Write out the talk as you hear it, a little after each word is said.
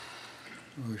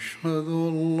أشهد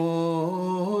أن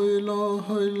لا إله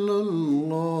إلا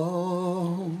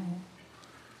الله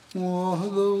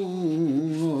وحده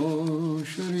لا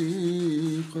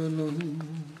شريك له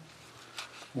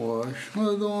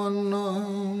وأشهد أن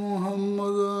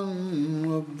محمدا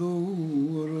عبده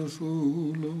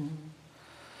ورسوله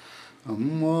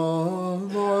أما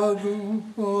بعد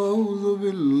فأعوذ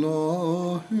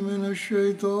بالله من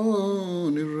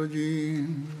الشيطان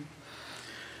الرجيم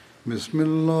بسم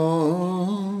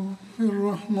الله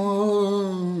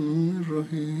الرحمن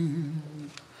الرحيم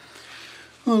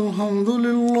الحمد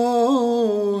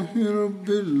لله رب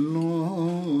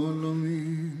العالمين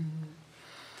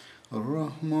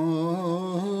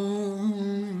الرحمن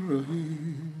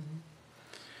الرحيم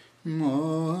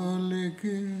مالك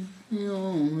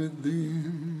يوم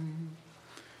الدين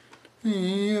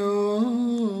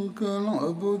إياك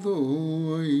نعبد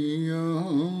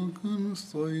وإياك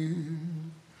نستعين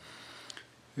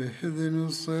اهدنا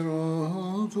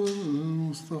الصراط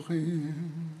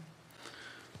المستقيم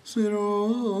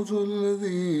صراط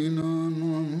الذين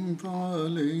أنعمت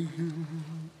عليهم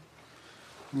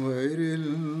غير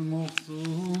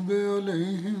المغضوب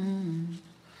عليهم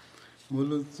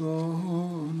ولا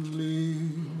الضالين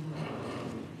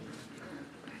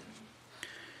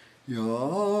يا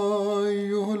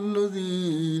أيها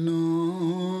الذين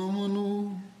آمنوا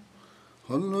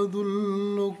هل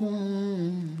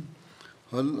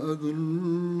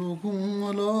أدلكم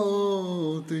على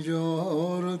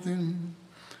تجارة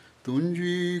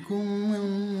تنجيكم من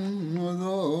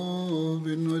عذاب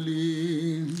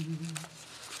أليم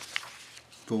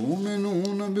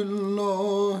تؤمنون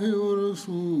بالله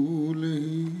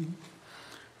ورسوله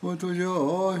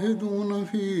وتجاهدون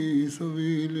في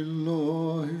سبيل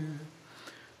الله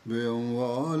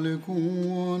بأموالكم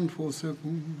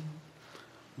وأنفسكم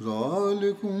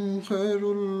ذلكم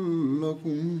خير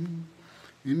لكم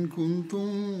إن كنتم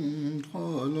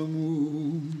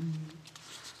تعلمون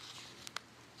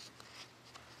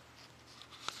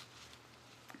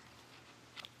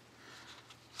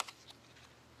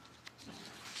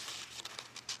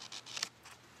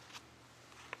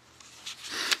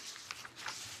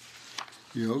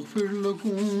يغفر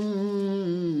لكم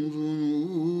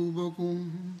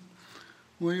ذنوبكم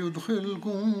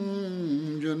ويدخلكم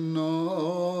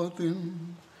جنات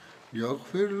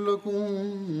يغفر لكم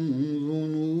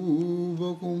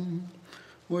ذنوبكم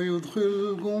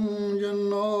ويدخلكم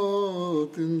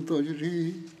جنات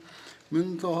تجري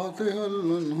من تحتها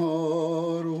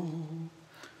الأنهار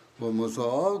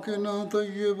ومساكن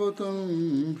طيبة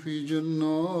في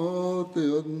جنات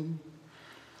عدن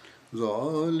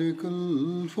ذلك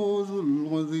الفوز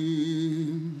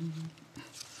العظيم.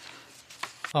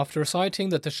 After reciting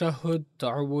the Tashahhud,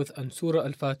 Ta'awudh and Surah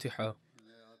Al-Fatiha,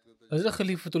 Hazrat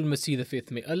Khalifa-tul-Masih, the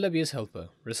fifth, may Allah be his helper,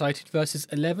 recited verses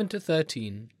 11 to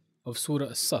 13 of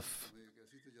Surah As-Saff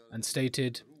and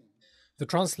stated, the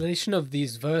translation of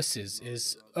these verses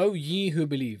is, O ye who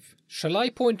believe, shall I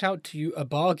point out to you a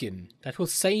bargain that will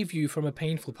save you from a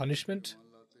painful punishment?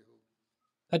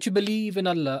 That you believe in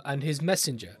Allah and His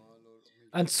Messenger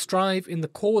and strive in the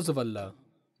cause of Allah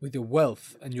with your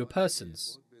wealth and your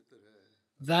persons.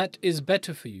 That is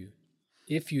better for you,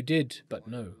 if you did but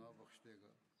know.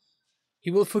 He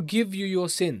will forgive you your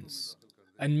sins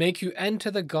and make you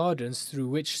enter the gardens through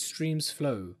which streams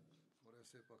flow,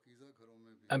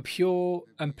 and pure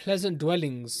and pleasant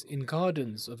dwellings in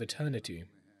gardens of eternity.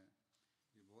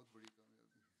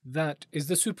 That is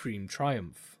the supreme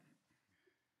triumph.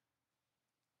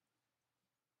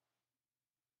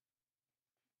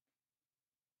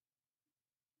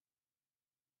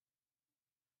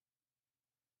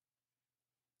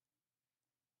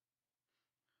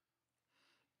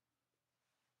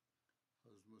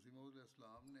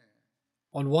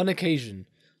 On one occasion,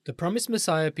 the promised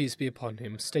Messiah, peace be upon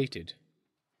him, stated,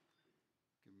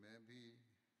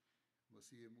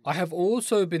 I have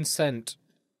also been sent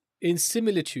in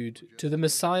similitude to the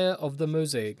Messiah of the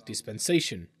Mosaic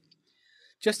dispensation.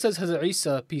 Just as Hazrat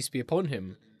Isa, peace be upon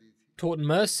him, taught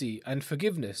mercy and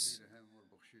forgiveness,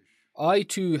 I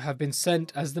too have been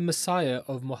sent as the Messiah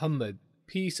of Muhammad,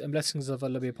 peace and blessings of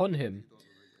Allah be upon him,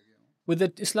 with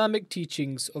the Islamic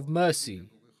teachings of mercy,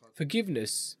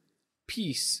 forgiveness,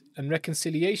 peace and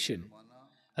reconciliation,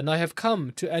 and I have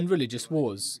come to end religious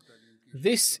wars.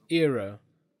 This era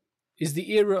is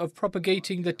the era of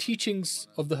propagating the teachings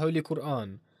of the Holy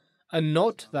Quran and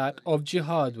not that of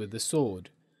jihad with the sword.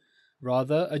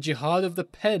 Rather, a jihad of the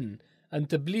pen and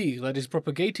tabligh, that is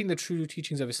propagating the true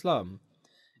teachings of Islam,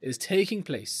 is taking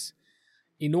place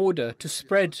in order to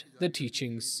spread the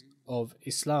teachings of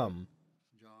Islam.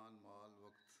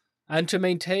 And to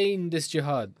maintain this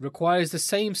jihad requires the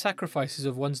same sacrifices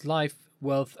of one's life,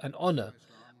 wealth, and honor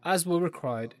as were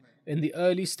required in the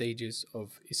early stages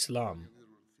of Islam.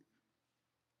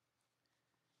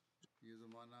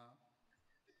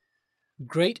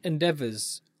 Great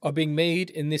endeavors are being made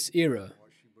in this era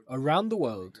around the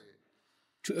world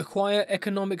to acquire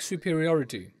economic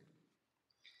superiority.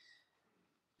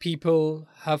 People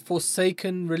have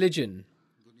forsaken religion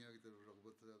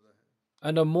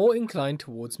and are more inclined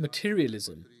towards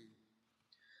materialism.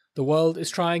 The world is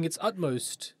trying its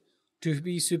utmost to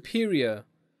be superior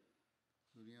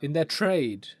in their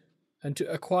trade and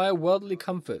to acquire worldly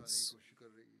comforts.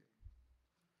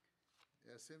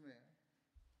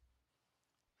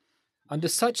 Under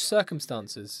such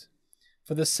circumstances,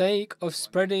 for the sake of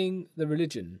spreading the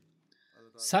religion,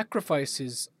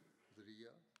 sacrifices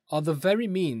are the very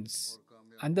means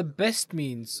and the best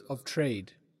means of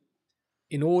trade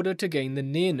in order to gain the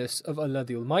nearness of Allah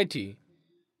the Almighty,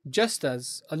 just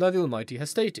as Allah the Almighty has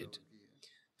stated.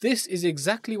 This is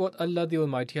exactly what Allah the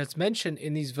Almighty has mentioned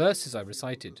in these verses I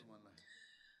recited.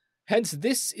 Hence,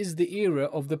 this is the era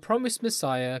of the promised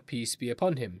Messiah, peace be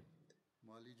upon him.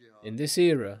 In this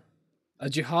era, a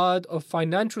jihad of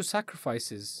financial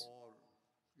sacrifices,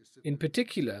 in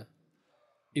particular,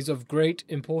 is of great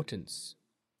importance.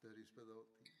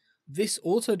 This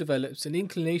also develops an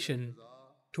inclination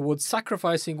towards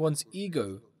sacrificing one's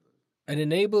ego and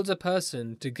enables a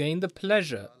person to gain the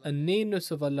pleasure and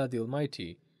nearness of Allah the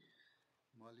Almighty.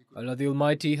 Allah the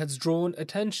Almighty has drawn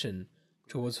attention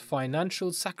towards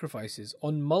financial sacrifices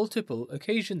on multiple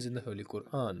occasions in the Holy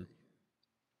Quran.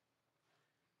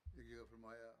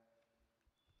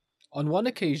 On one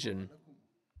occasion,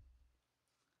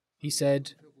 He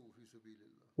said,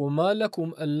 وَمَا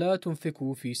لَكُمْ أَلَّا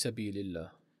تُنْفِقُوا فِي سَبِيلِ اللَّهِ.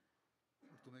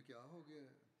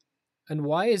 And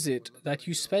why is it that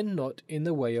you spend not in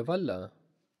the way of Allah?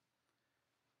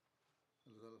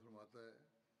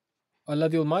 Allah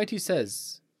the Almighty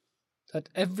says that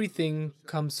everything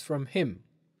comes from Him.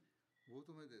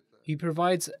 He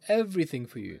provides everything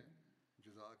for you.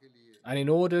 And in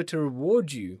order to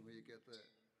reward you,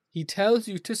 He tells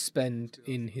you to spend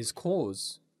in His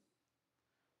cause.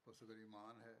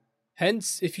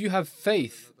 Hence, if you have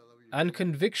faith and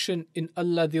conviction in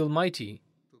Allah the Almighty,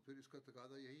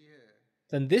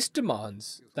 then this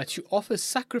demands that you offer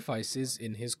sacrifices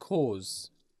in His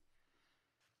cause.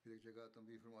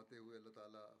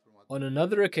 On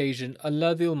another occasion,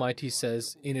 Allah the Almighty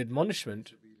says in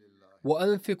admonishment,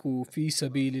 وَأَنْفِقُوا فِي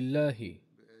سَبِيلِ اللَّهِ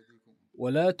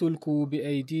وَلَا تُلْقُوا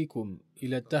بِأَيْدِيكُمْ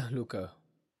إِلَى التَّهْلُكَةِ.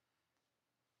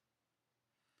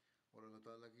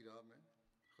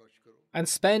 And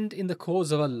spend in the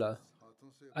cause of Allah,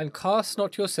 and cast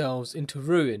not yourselves into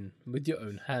ruin with your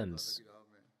own hands.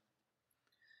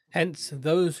 Hence,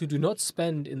 those who do not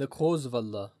spend in the cause of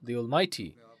Allah, the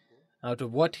Almighty, out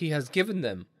of what He has given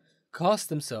them, cast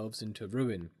themselves into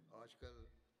ruin.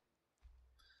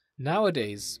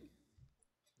 Nowadays,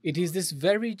 it is this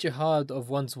very jihad of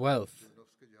one's wealth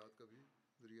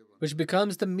which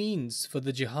becomes the means for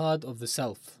the jihad of the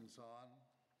self.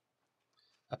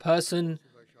 A person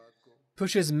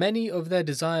pushes many of their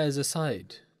desires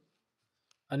aside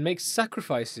and makes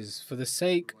sacrifices for the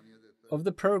sake of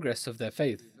the progress of their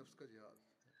faith.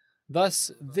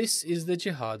 Thus, this is the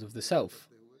jihad of the self.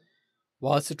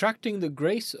 Whilst attracting the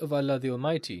grace of Allah the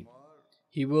Almighty,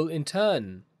 He will in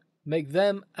turn make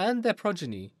them and their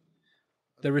progeny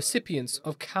the recipients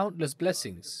of countless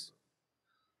blessings.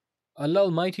 Allah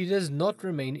Almighty does not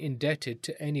remain indebted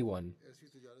to anyone.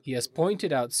 He has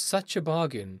pointed out such a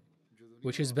bargain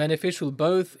which is beneficial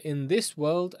both in this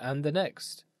world and the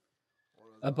next.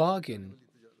 A bargain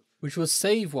which will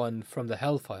save one from the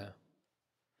hellfire.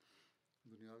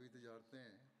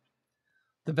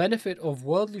 The benefit of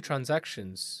worldly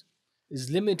transactions is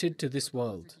limited to this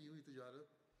world.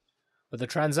 But the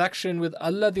transaction with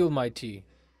Allah the Almighty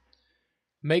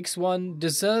makes one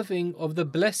deserving of the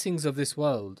blessings of this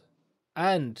world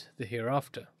and the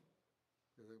hereafter.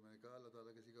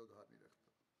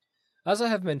 As I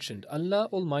have mentioned, Allah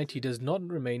Almighty does not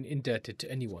remain indebted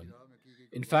to anyone.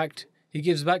 In fact, He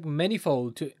gives back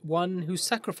manifold to one who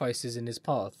sacrifices in His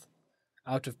path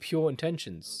out of pure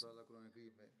intentions.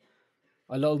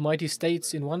 Allah Almighty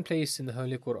states in one place in the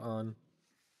Holy Quran,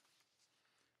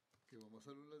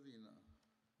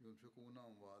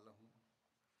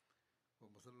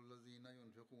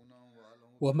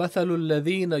 وَمَثَلُ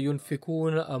الَّذِينَ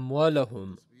يُنْفِقُونَ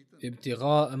أَمْوَالَهُمْ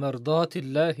ابْتِغَاءَ مَرْضَاتِ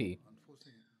اللَّهِ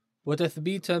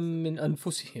وَتَثْبِيتًا مِنْ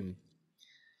أَنفُسِهِمْ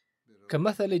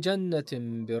كَمَثَلِ جَنَّةٍ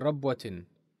بِرَبْوَةٍ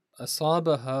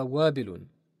أَصَابَهَا وَابِلٌ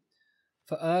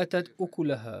فَآتَتْ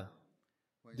أُكُلَهَا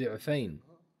ضِعْفَيْنِ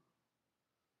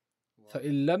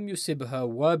فإن لم يصبها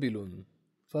وابل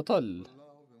فطل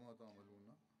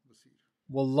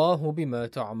والله بما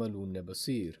تعملون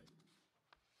بصير.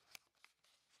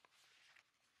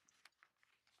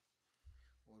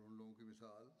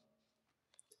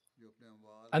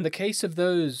 And the case of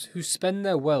those who spend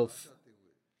their wealth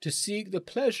to seek the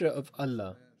pleasure of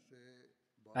Allah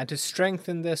and to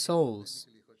strengthen their souls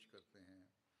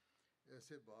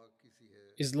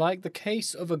is like the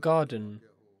case of a garden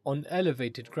on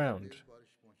elevated ground.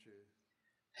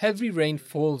 Heavy rain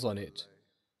falls on it,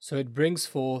 so it brings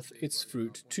forth its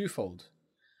fruit twofold.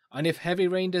 And if heavy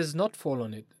rain does not fall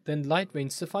on it, then light rain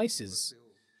suffices,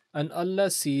 and Allah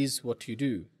sees what you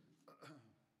do.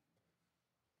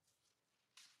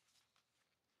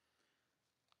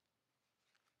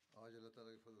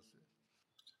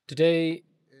 Today,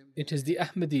 it is the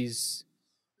Ahmadis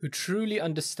who truly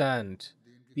understand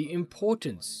the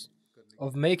importance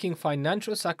of making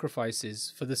financial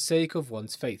sacrifices for the sake of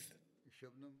one's faith.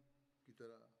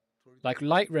 Like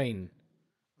light rain,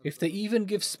 if they even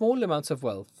give small amounts of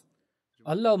wealth,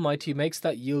 Allah Almighty makes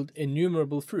that yield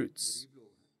innumerable fruits.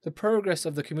 The progress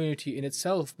of the community in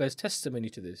itself bears testimony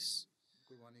to this.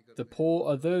 The poor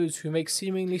are those who make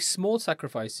seemingly small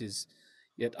sacrifices,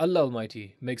 yet Allah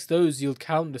Almighty makes those yield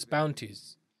countless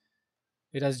bounties.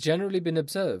 It has generally been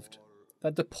observed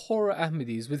that the poorer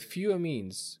Ahmadis with fewer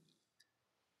means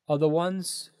are the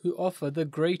ones who offer the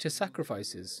greater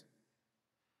sacrifices.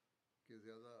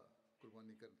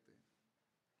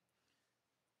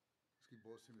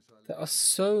 There are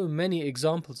so many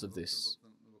examples of this.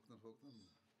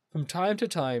 From time to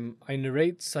time, I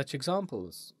narrate such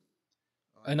examples,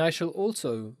 and I shall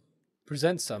also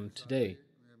present some today.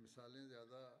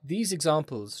 These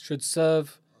examples should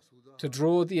serve to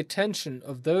draw the attention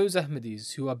of those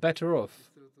Ahmadis who are better off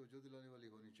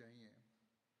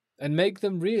and make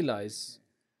them realize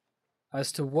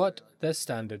as to what their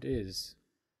standard is.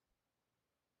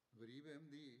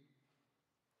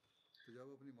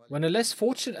 When a less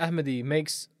fortunate Ahmadi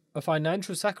makes a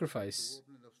financial sacrifice,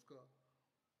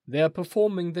 they are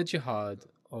performing the jihad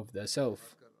of their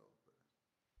self.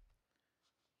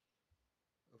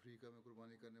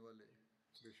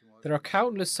 There are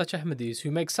countless such Ahmadis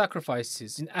who make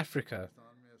sacrifices in Africa,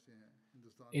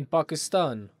 in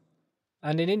Pakistan,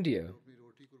 and in India,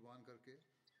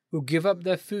 who give up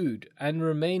their food and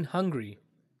remain hungry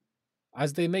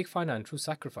as they make financial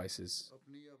sacrifices.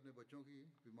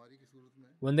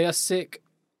 When they are sick,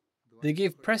 they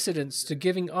give precedence to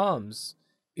giving alms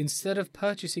instead of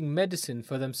purchasing medicine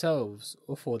for themselves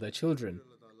or for their children.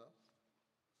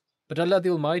 But Allah the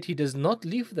Almighty does not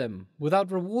leave them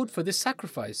without reward for this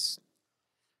sacrifice.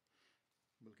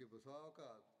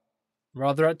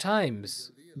 Rather, at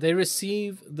times, they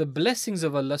receive the blessings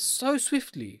of Allah so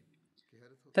swiftly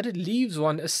that it leaves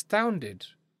one astounded.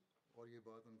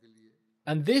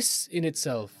 And this in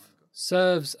itself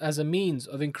serves as a means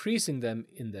of increasing them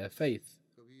in their faith.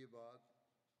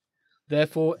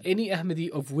 Therefore, any Ahmadi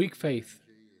of weak faith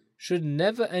should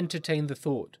never entertain the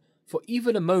thought, for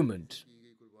even a moment,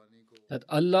 that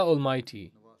Allah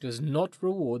Almighty does not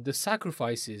reward the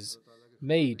sacrifices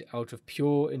made out of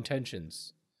pure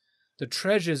intentions. The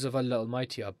treasures of Allah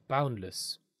Almighty are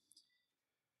boundless.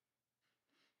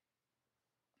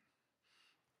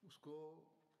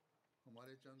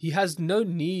 He has no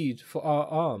need for our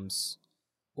alms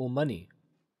or money.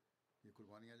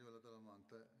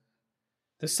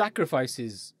 The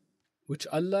sacrifices which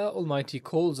Allah Almighty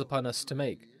calls upon us to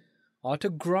make are to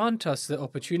grant us the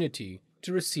opportunity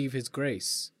to receive His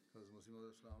grace.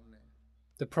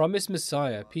 The promised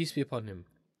Messiah, peace be upon him,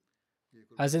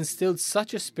 has instilled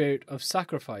such a spirit of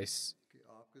sacrifice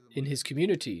in his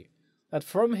community that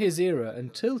from his era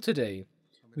until today,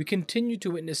 we continue to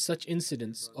witness such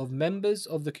incidents of members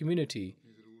of the community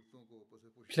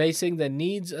placing their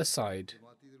needs aside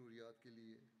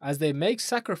as they make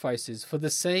sacrifices for the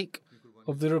sake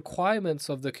of the requirements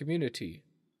of the community.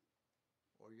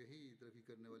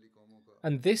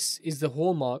 And this is the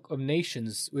hallmark of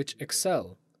nations which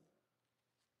excel.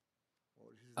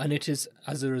 And it is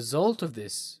as a result of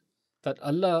this that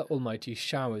Allah Almighty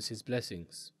showers His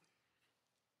blessings.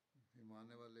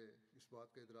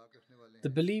 The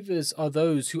believers are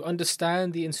those who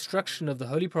understand the instruction of the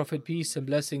Holy Prophet, peace and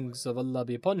blessings of Allah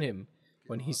be upon him,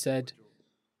 when he said,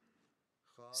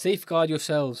 "Safeguard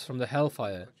yourselves from the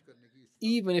hellfire,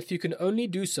 even if you can only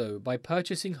do so by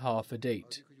purchasing half a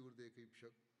date."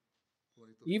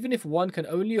 Even if one can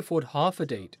only afford half a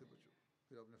date,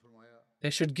 they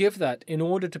should give that in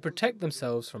order to protect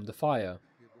themselves from the fire.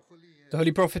 The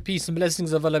Holy Prophet, peace and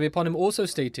blessings of Allah be upon him, also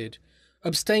stated,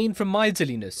 "Abstain from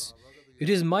miserliness. It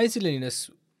is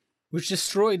miserliness which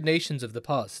destroyed nations of the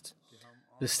past.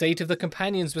 The state of the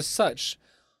companions was such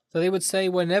that they would say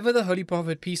whenever the Holy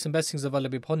Prophet, peace and blessings of Allah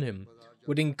be upon him,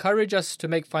 would encourage us to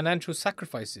make financial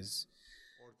sacrifices,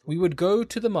 we would go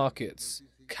to the markets,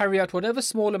 carry out whatever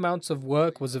small amounts of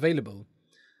work was available,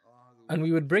 and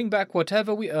we would bring back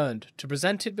whatever we earned to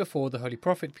present it before the Holy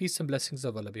Prophet, peace and blessings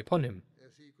of Allah be upon him.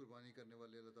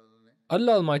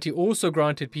 Allah Almighty also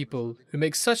granted people who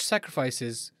make such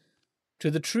sacrifices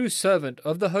to the true servant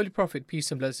of the Holy Prophet,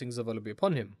 peace and blessings of Allah be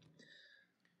upon him.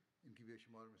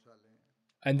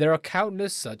 And there are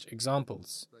countless such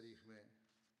examples.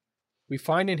 We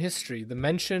find in history the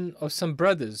mention of some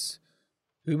brothers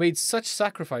who made such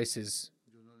sacrifices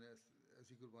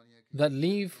that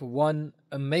leave one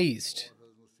amazed.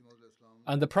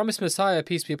 And the promised Messiah,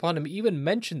 peace be upon him, even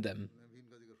mentioned them.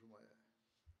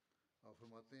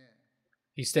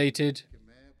 He stated,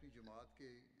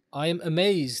 I am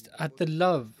amazed at the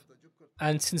love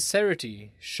and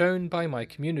sincerity shown by my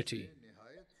community.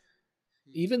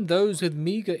 Even those with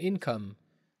meager income,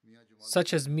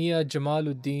 such as Mia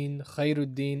Jamaluddin,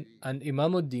 Khairuddin and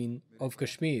Imamuddin of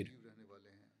Kashmir,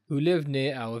 who live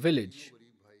near our village.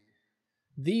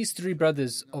 These three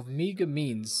brothers of meager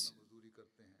means,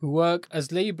 who work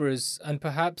as laborers and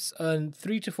perhaps earn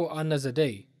 3 to 4 annas a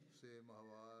day,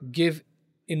 give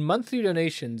in monthly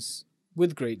donations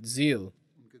with great zeal.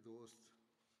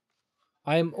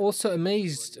 I am also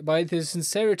amazed by the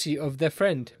sincerity of their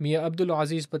friend, Mia Abdul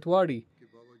Aziz Patwari,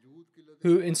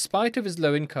 who, in spite of his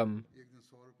low income,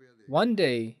 one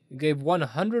day gave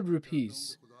 100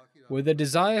 rupees with a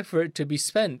desire for it to be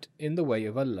spent in the way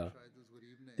of Allah.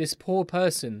 This poor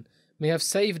person may have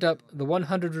saved up the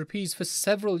 100 rupees for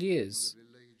several years,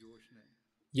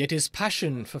 yet his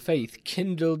passion for faith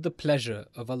kindled the pleasure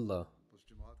of Allah.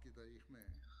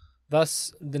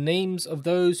 Thus, the names of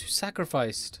those who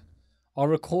sacrificed are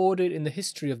recorded in the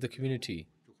history of the community.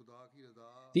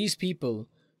 These people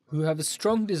who have a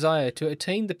strong desire to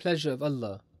attain the pleasure of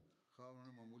Allah,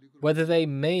 whether they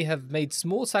may have made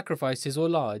small sacrifices or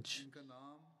large,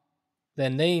 their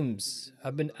names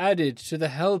have been added to the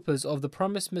helpers of the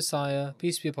promised Messiah,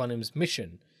 peace be upon him's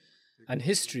mission, and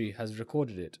history has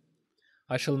recorded it.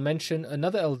 I shall mention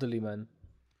another elderly man.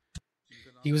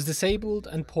 He was disabled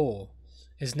and poor.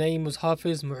 His name was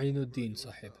Hafiz Mu'inuddin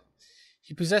Sahib.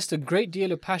 He possessed a great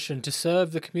deal of passion to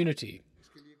serve the community,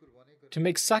 to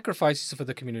make sacrifices for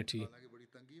the community,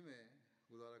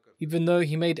 even though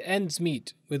he made ends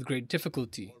meet with great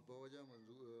difficulty.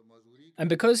 And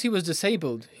because he was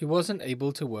disabled, he wasn't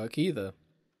able to work either.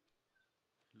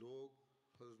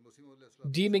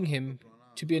 Deeming him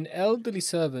to be an elderly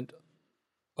servant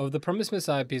of the promised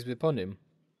Messiah, peace be upon him,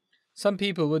 some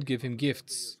people would give him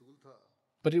gifts.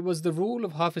 But it was the rule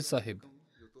of Hafiz Sahib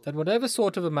that whatever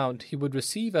sort of amount he would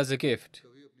receive as a gift,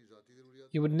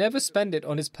 he would never spend it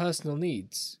on his personal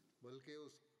needs.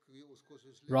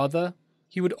 Rather,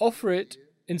 he would offer it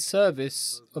in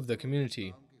service of the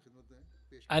community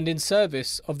and in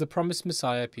service of the promised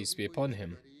Messiah, peace be upon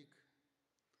him.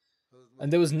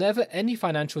 And there was never any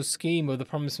financial scheme of the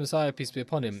promised Messiah, peace be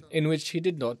upon him, in which he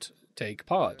did not take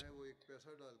part.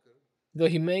 Though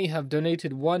he may have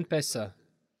donated 1 paisa,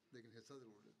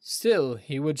 still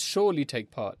he would surely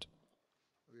take part.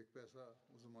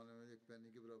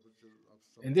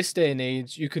 In this day and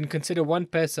age, you can consider 1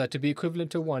 paisa to be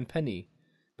equivalent to 1 penny,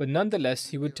 but nonetheless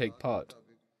he would take part.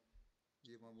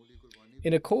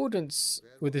 In accordance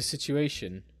with this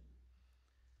situation,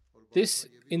 this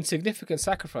insignificant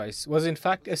sacrifice was in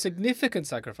fact a significant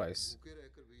sacrifice.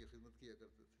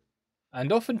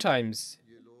 And oftentimes,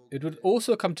 it would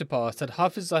also come to pass that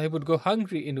Hafiz Sahib would go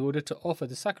hungry in order to offer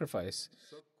the sacrifice.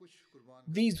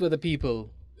 These were the people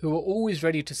who were always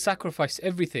ready to sacrifice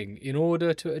everything in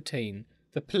order to attain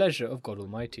the pleasure of God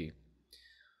Almighty.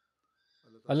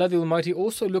 Allah the Almighty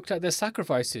also looked at their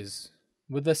sacrifices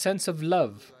with a sense of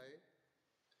love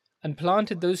and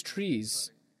planted those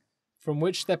trees from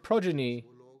which their progeny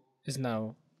is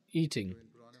now eating.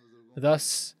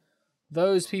 Thus,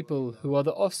 those people who are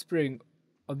the offspring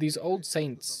of these old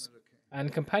saints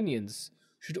and companions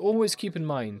should always keep in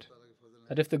mind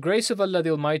that if the grace of Allah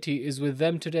the Almighty is with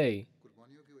them today,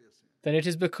 then it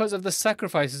is because of the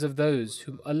sacrifices of those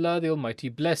whom Allah the Almighty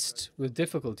blessed with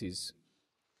difficulties.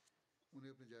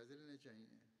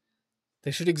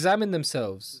 They should examine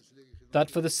themselves that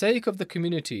for the sake of the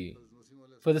community,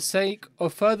 for the sake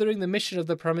of furthering the mission of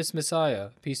the promised Messiah,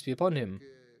 peace be upon him,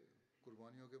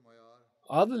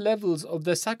 are the levels of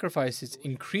their sacrifices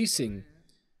increasing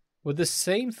with the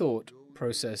same thought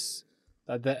process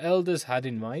that their elders had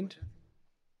in mind?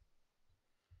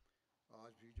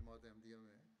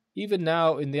 Even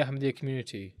now in the Ahmadiyya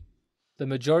community, the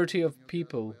majority of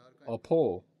people are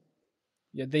poor.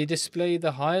 yet they display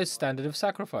the highest standard of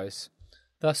sacrifice.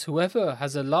 Thus, whoever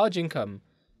has a large income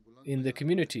in the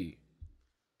community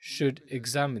should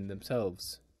examine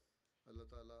themselves.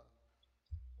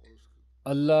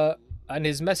 Allah and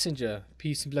His Messenger,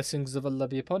 peace and blessings of Allah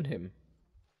be upon him,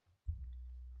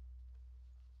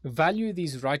 value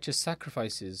these righteous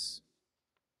sacrifices,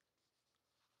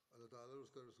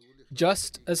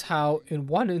 just as how in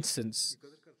one instance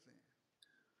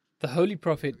the Holy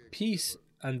Prophet, peace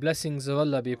and blessings of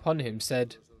Allah be upon him,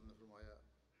 said,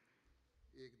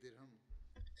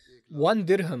 "1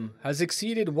 dirham has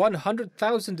exceeded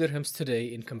 100,000 dirhams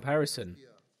today in comparison."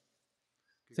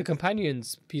 The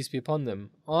companions, peace be upon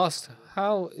them, asked,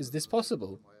 "How is this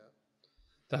possible?"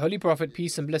 The Holy Prophet,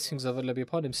 peace and blessings of Allah be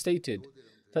upon him, stated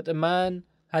that a man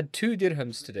had 2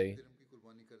 dirhams today,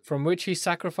 from which he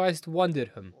sacrificed 1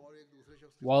 dirham,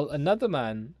 while another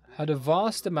man had a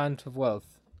vast amount of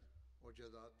wealth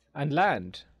and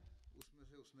land,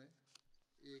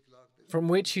 from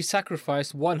which he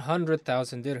sacrificed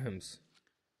 100,000 dirhams.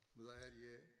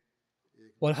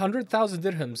 100,000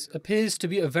 dirhams appears to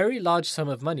be a very large sum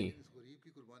of money,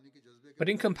 but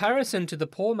in comparison to the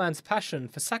poor man's passion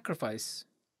for sacrifice,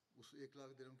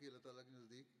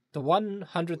 the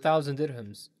 100,000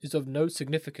 dirhams is of no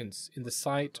significance in the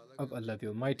sight of Allah the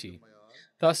Almighty.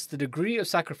 Thus, the degree of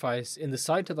sacrifice in the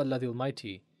sight of Allah the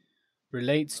Almighty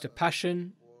relates to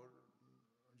passion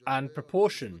and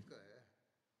proportion,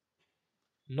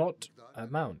 not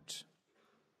amount.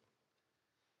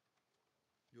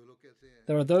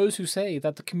 There are those who say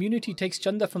that the community takes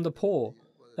chanda from the poor,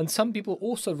 and some people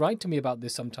also write to me about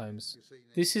this sometimes.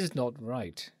 This is not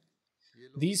right.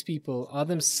 These people are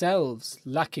themselves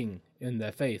lacking in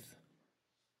their faith.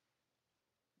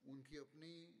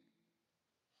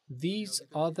 These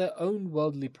are their own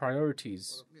worldly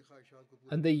priorities,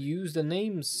 and they use the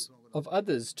names of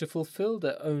others to fulfill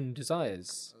their own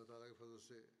desires.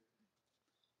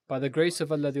 By the grace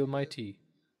of Allah the Almighty,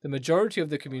 the majority of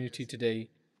the community today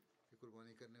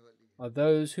are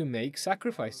those who make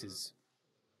sacrifices.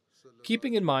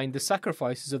 Keeping in mind the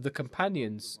sacrifices of the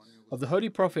companions of the Holy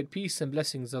Prophet, peace and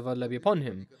blessings of Allah be upon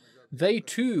him, they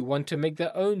too want to make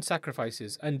their own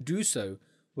sacrifices and do so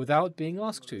without being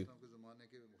asked to.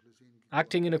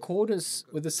 Acting in accordance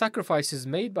with the sacrifices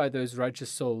made by those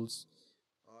righteous souls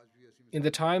in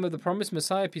the time of the promised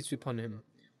Messiah, peace be upon him,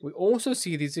 we also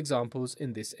see these examples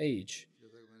in this age.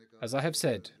 As I have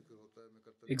said,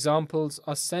 examples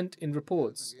are sent in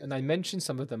reports, and I mentioned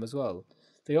some of them as well.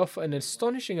 They offer an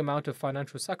astonishing amount of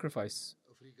financial sacrifice.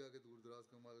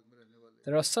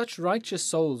 There are such righteous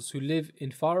souls who live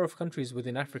in far-off countries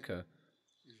within Africa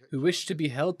who wish to be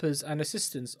helpers and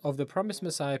assistants of the promised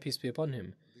Messiah, peace be upon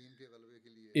him,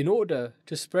 in order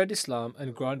to spread Islam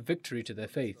and grant victory to their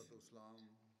faith.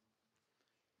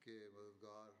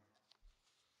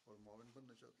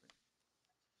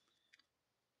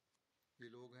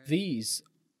 These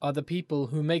are the people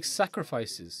who make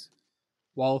sacrifices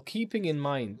while keeping in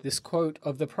mind this quote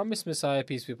of the promised Messiah,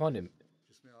 peace be upon him,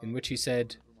 in which he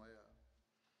said,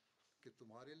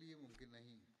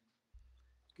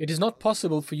 "It is not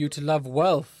possible for you to love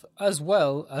wealth as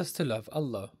well as to love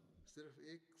Allah.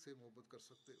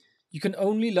 You can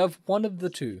only love one of the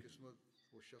two.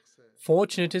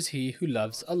 Fortunate is he who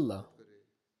loves Allah.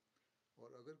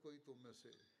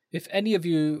 If any of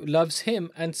you loves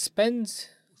him and spends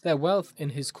their wealth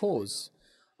in his cause,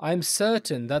 I am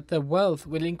certain that their wealth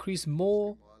will increase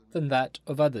more than that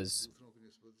of others.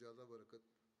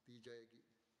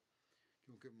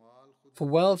 For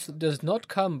wealth does not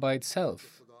come by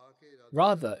itself.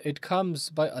 Rather, it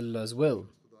comes by Allah's will.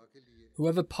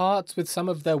 Whoever parts with some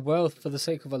of their wealth for the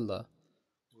sake of Allah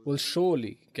will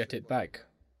surely get it back."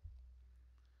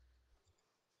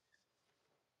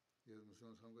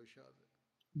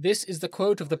 This is the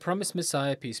quote of the promised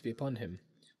Messiah, peace be upon him.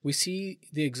 We see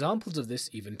the examples of this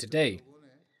even today,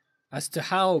 as to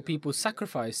how people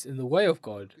sacrificed in the way of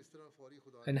God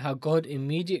and how God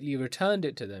immediately returned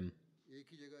it to them.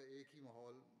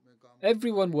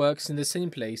 Everyone works in the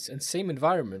same place and same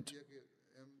environment,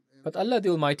 but Allah the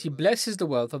Almighty blesses the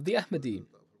wealth of the Ahmadi,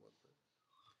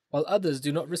 while others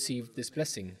do not receive this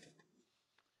blessing.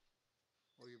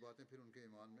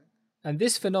 And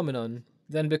this phenomenon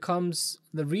then becomes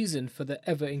the reason for the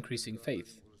ever-increasing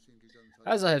faith.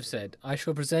 As I have said, I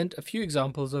shall present a few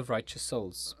examples of righteous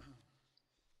souls.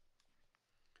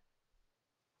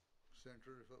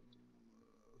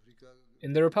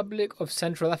 In the Republic of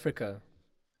Central Africa,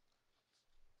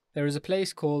 there is a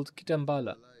place called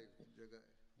Kitambala,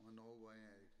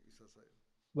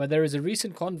 where there is a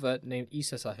recent convert named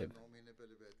Isa Sahib.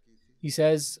 He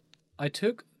says, "I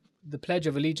took the Pledge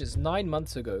of Allegiance 9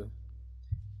 months ago,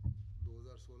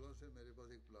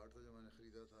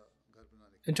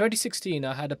 In 2016,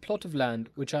 I had a plot of land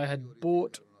which I had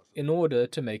bought in order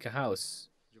to make a house,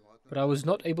 but I was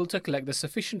not able to collect the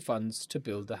sufficient funds to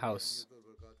build the house.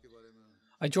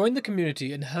 I joined the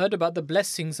community and heard about the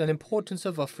blessings and importance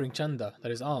of offering chanda,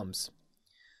 that is alms.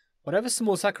 Whatever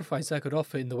small sacrifice I could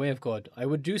offer in the way of God, I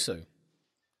would do so.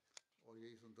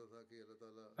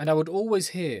 And I would always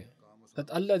hear that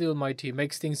Allah the Almighty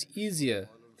makes things easier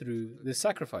through this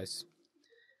sacrifice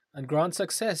and grants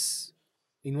success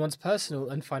in one's personal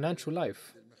and financial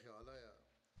life.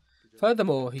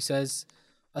 Furthermore, he says,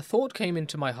 a thought came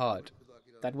into my heart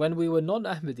that when we were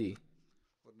non-Ahmadi,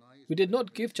 we did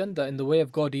not give chanda in the way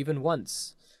of God even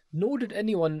once, nor did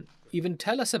anyone even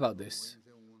tell us about this.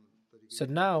 So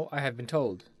now I have been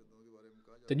told.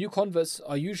 The new converts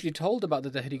are usually told about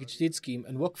the Tahrik-e-Jadid scheme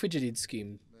and Waqfe-Jadid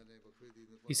scheme.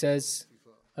 He says,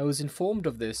 I was informed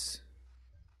of this.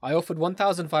 I offered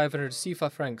 1,500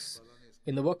 Sifa francs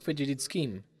in the Waqfe-Jadid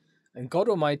scheme, and God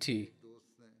Almighty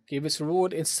gave its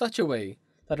reward in such a way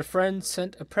that a friend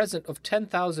sent a present of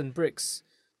 10,000 bricks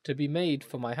to be made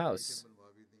for my house,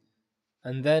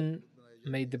 and then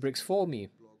made the bricks for me.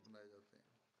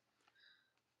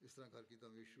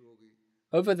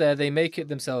 Over there they make it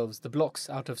themselves, the blocks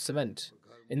out of cement.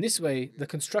 In this way, the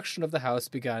construction of the house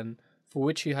began, for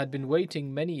which he had been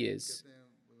waiting many years.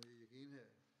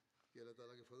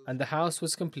 And the house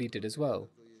was completed as well.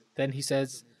 Then he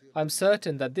says, I am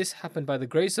certain that this happened by the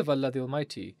grace of Allah the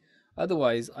Almighty.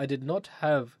 Otherwise, I did not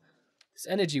have this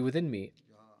energy within me,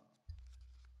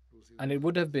 and it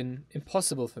would have been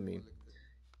impossible for me.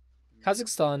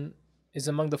 Kazakhstan is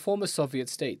among the former Soviet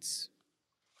states.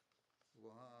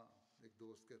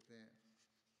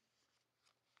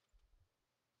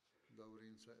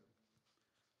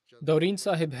 Doreen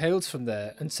Sahib hails from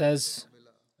there and says,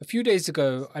 a few days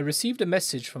ago, I received a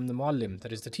message from the Muallim,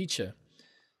 that is the teacher,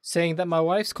 saying that my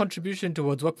wife's contribution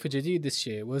towards Waqfe-Jadid this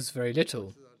year was very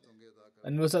little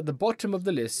and was at the bottom of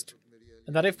the list,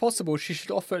 and that if possible she should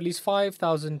offer at least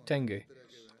 5,000 tenge.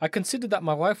 I considered that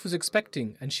my wife was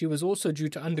expecting and she was also due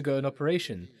to undergo an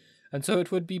operation, and so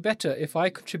it would be better if I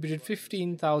contributed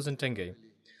 15,000 tenge.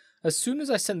 As soon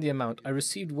as I sent the amount, I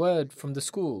received word from the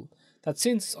school that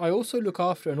since I also look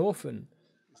after an orphan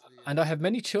and I have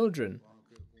many children,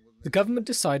 the government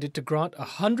decided to grant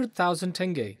 100,000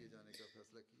 tenge.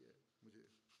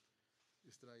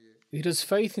 It is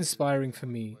faith-inspiring for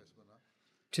me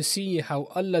to see how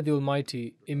Allah the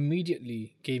Almighty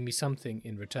immediately gave me something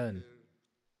in return.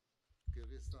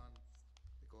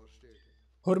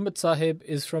 Hurmat Sahib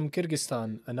is from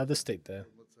Kyrgyzstan, another state there.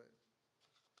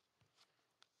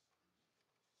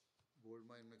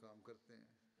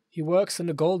 He works in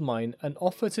a gold mine and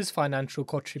offers his financial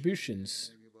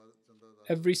contributions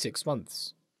every 6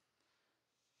 months.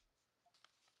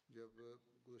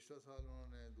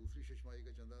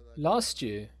 Last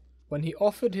year, when he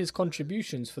offered his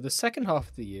contributions for the second half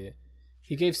of the year,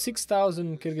 he gave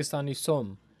 6,000 Kyrgyzstani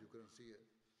som,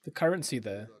 the currency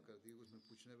there,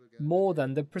 more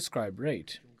than the prescribed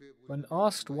rate. When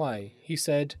asked why, he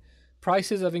said,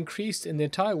 prices have increased in the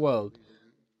entire world,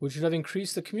 which would have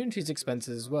increased the community's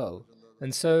expenses as well,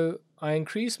 and so I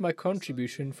increased my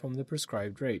contribution from the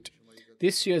prescribed rate.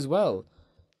 This year as well,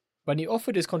 when he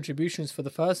offered his contributions for the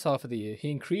first half of the year,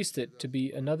 he increased it to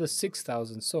be another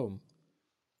 6,000 som.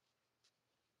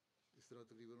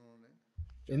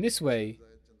 In this way,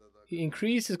 he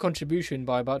increased his contribution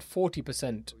by about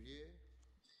 40%.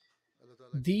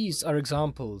 These are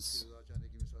examples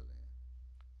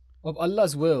of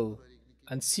Allah's will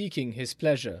and seeking His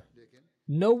pleasure.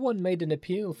 No one made an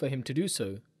appeal for him to do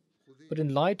so, but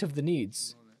in light of the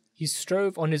needs, he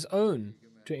strove on his own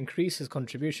to increase his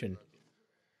contribution.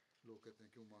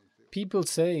 People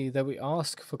say that we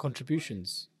ask for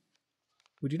contributions.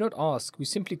 We do not ask, we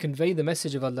simply convey the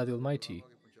message of Allah the Almighty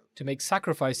to make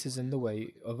sacrifices in the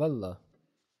way of Allah.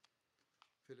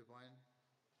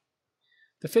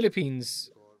 The Philippines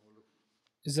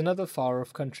is another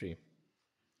far-off country.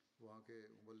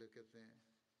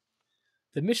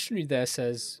 The missionary there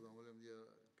says,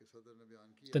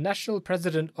 the national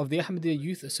president of the Ahmadiyya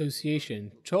Youth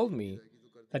Association told me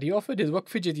that he offered his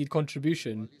Waqfe-Jadid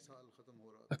contribution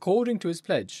according to his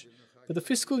pledge, but the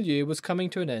fiscal year was coming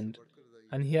to an end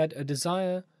and he had a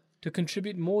desire to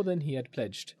contribute more than he had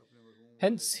pledged.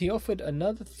 Hence, he offered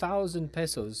another 1,000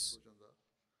 pesos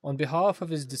on behalf of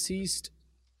his deceased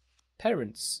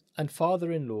parents and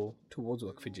father-in-law towards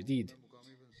Waqfe-Jadid.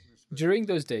 During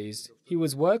those days, he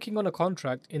was working on a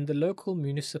contract in the local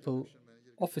municipal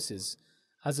offices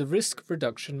as a risk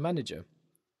reduction manager.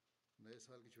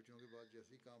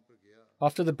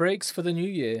 After the breaks for the new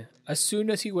year, as soon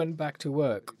as he went back to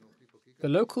work, the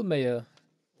local mayor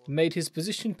made his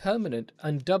position permanent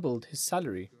and doubled his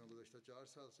salary.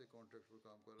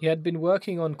 He had been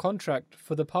working on contract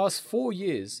for the past 4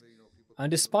 years, and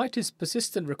despite his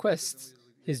persistent requests,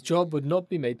 his job would not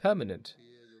be made permanent.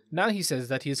 Now he says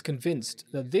that he is convinced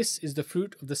that this is the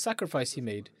fruit of the sacrifice he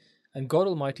made, and God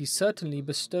Almighty certainly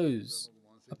bestows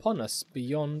upon us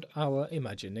beyond our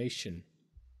imagination.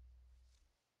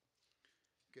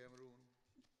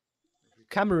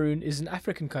 Cameroon is an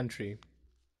African country,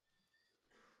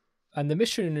 and the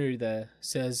missionary there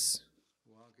says,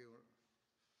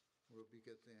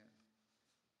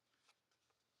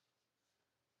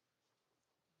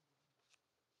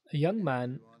 a young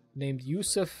man named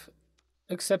Yusuf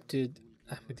accepted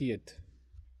Ahmadiyyat.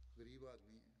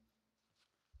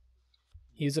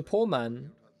 He is a poor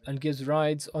man and gives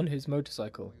rides on his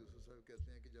motorcycle.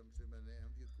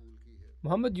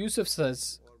 Muhammad Yusuf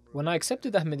says, when I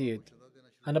accepted Ahmadiyyat,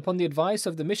 and upon the advice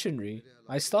of the missionary,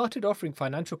 I started offering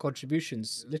financial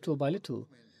contributions little by little,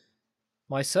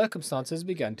 my circumstances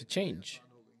began to change.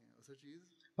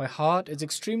 My heart is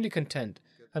extremely content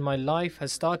and my life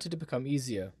has started to become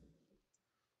easier.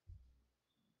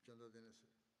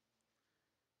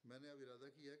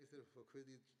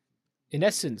 In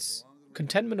essence,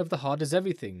 contentment of the heart is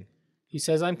everything. He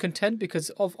says, I'm content because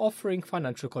of offering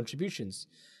financial contributions.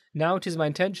 Now it is my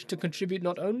intention to contribute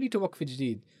not only to Waqfe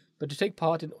Jadid, but to take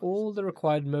part in all the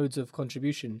required modes of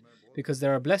contribution, because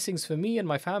there are blessings for me and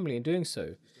my family in doing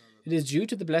so. It is due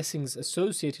to the blessings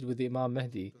associated with the Imam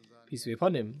Mahdi, peace be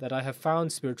upon him, that I have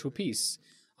found spiritual peace.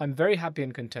 I am very happy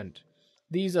and content.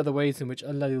 These are the ways in which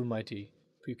Allah the Almighty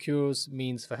procures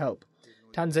means for help.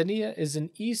 Tanzania is an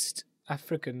East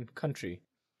African country.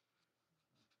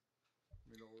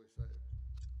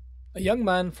 A young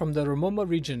man from the Romoma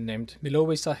region named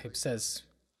Milowe Sahib says,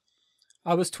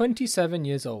 I was 27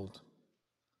 years old.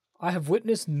 I have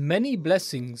witnessed many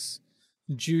blessings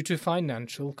due to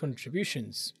financial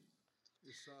contributions.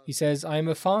 He says, I am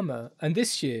a farmer, and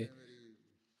this year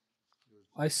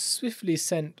I swiftly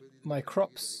sent my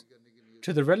crops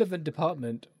to the relevant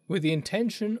department with the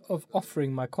intention of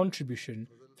offering my contribution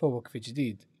for Waqfe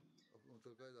Jadid.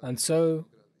 And so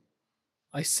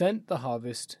I sent the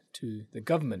harvest to the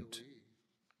government.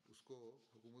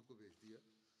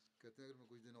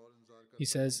 He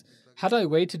says, had I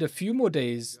waited a few more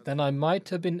days, then I might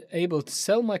have been able to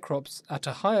sell my crops at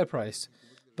a higher price,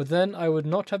 but then I would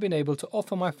not have been able to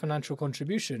offer my financial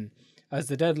contribution as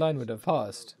the deadline would have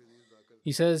passed.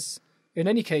 He says, in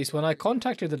any case, when I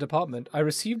contacted the department, I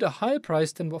received a higher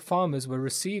price than what farmers were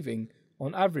receiving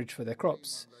on average for their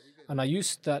crops, and I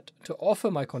used that to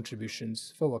offer my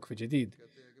contributions for Waqfe Jadid.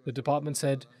 The department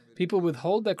said, people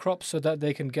withhold their crops so that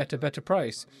they can get a better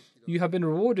price. You have been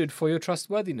rewarded for your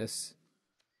trustworthiness.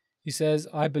 He says,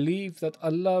 I believe that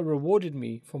Allah rewarded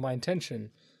me for my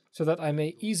intention so that I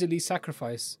may easily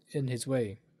sacrifice in His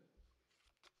way.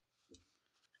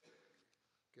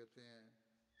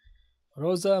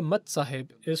 Roza Mat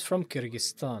Sahib is from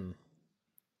Kyrgyzstan.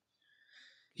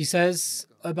 He says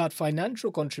about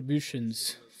financial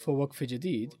contributions for Waqfe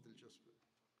Jadid,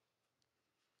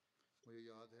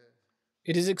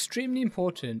 it is extremely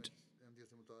important,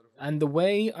 and the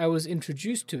way I was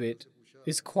introduced to it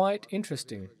is quite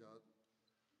interesting.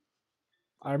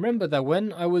 I remember that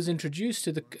when I was introduced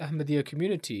to the Ahmadiyya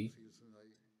community,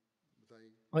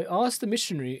 I asked the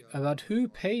missionary about who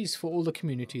pays for all the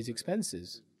community's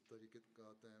expenses.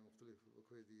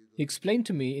 He explained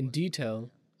to me in detail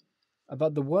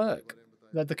about the work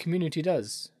that the community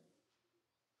does,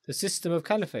 the system of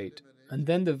caliphate, and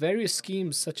then the various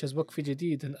schemes such as Waqfe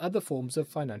Jadid and other forms of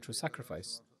financial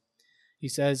sacrifice. He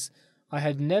says, I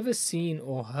had never seen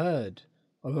or heard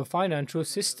of a financial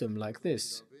system like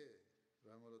this.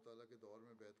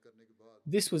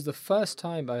 This was the first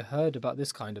time I heard about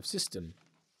this kind of system.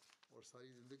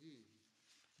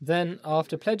 Then,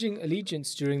 after pledging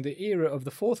allegiance during the era of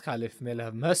the fourth caliph, may Allah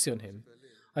have mercy on him,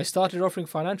 I started offering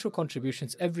financial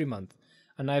contributions every month,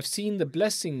 and I have seen the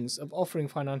blessings of offering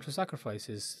financial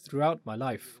sacrifices throughout my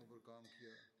life.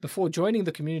 Before joining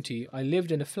the community, I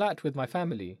lived in a flat with my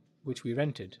family, which we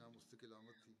rented.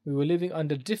 We were living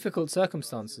under difficult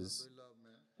circumstances.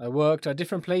 I worked at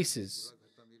different places.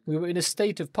 We were in a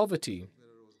state of poverty.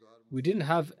 We didn't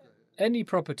have any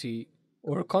property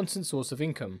or a constant source of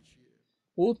income.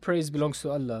 All praise belongs to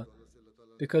Allah,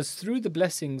 because through the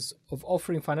blessings of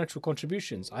offering financial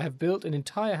contributions, I have built an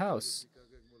entire house.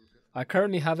 I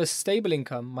currently have a stable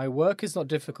income, my work is not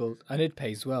difficult, and it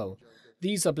pays well.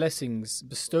 These are blessings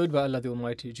bestowed by Allah the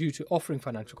Almighty due to offering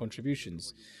financial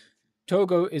contributions.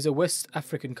 Togo is a West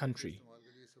African country.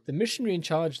 The missionary in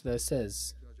charge there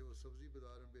says,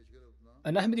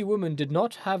 An Ahmadi woman did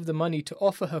not have the money to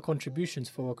offer her contributions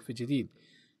for Waqf Jadid.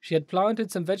 She had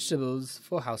planted some vegetables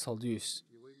for household use.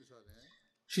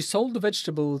 She sold the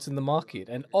vegetables in the market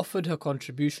and offered her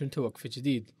contribution to Waqf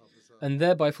Jadid, and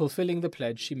thereby fulfilling the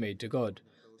pledge she made to God.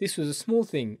 This was a small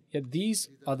thing, yet these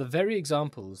are the very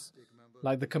examples,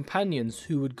 like the companions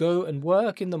who would go and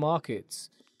work in the markets,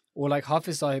 or like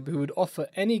Hafiz Sahib who would offer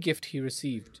any gift he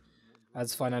received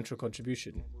as financial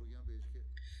contribution.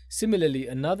 Similarly,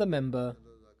 another member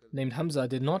named Hamza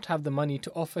did not have the money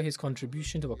to offer his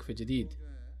contribution to Waqf Jadid.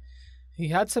 He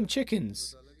had some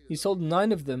chickens. He sold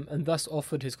 9 of them and thus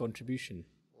offered his contribution.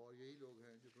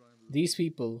 These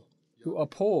people who are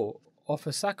poor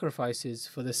offer sacrifices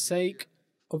for the sake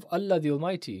of Allah the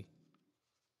Almighty.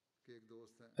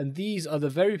 And these are the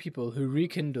very people who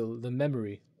rekindle the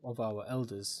memory of our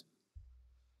elders.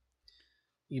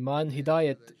 Iman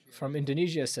Hidayat from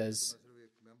Indonesia says,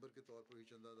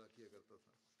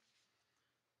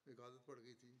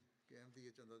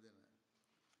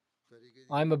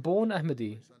 I am a born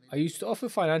Ahmadi. I used to offer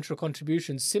financial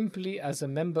contributions simply as a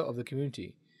member of the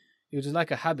community. It was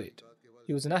like a habit.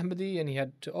 He was an Ahmadi and he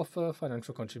had to offer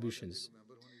financial contributions.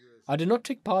 I did not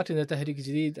take part in the Tahrik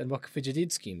Jadid and Waqf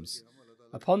Jadid schemes.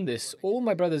 Upon this, all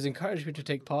my brothers encouraged me to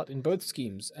take part in both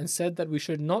schemes and said that we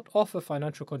should not offer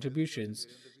financial contributions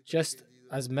just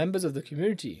as members of the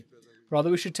community. Rather,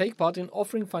 we should take part in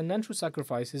offering financial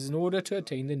sacrifices in order to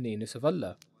attain the nearness of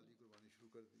Allah.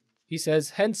 He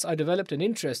says, hence I developed an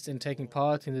interest in taking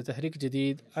part in the Tahrik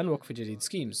Jadid and Waqf Jadid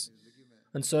schemes.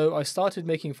 And so I started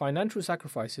making financial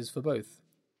sacrifices for both.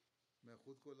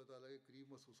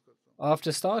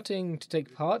 After starting to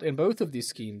take part in both of these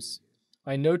schemes,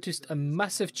 I noticed a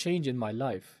massive change in my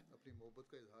life.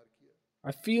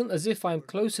 I feel as if I am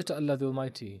closer to Allah the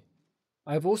Almighty.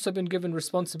 I have also been given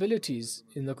responsibilities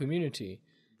in the community.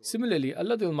 Similarly,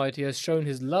 Allah the Almighty has shown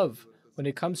His love when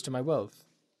it comes to my wealth.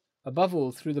 Above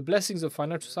all, through the blessings of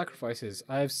financial sacrifices,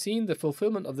 I have seen the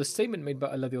fulfillment of the statement made by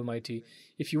Allah the Almighty,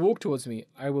 if you walk towards me,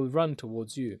 I will run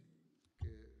towards you.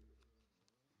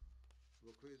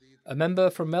 A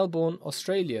member from Melbourne,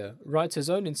 Australia, writes his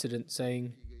own incident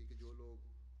saying,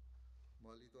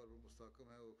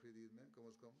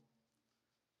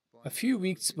 a few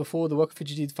weeks before the Waqf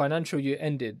Jadid financial year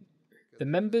ended, the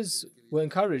members were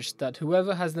encouraged that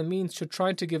whoever has the means should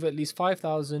try to give at least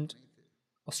 5,000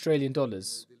 Australian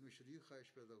dollars.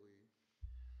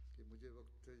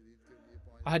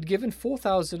 I had given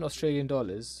 4,000 Australian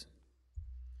dollars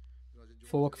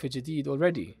for Waqf Jadid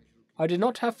already. I did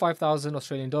not have 5,000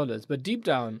 Australian dollars, but deep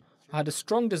down, I had a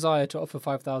strong desire to offer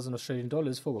 5,000 Australian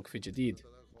dollars for Waqf Jadid.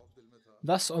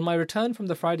 Thus, on my return from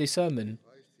the Friday sermon,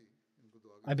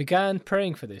 I began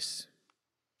praying for this.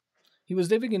 He was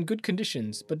living in good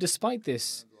conditions, but despite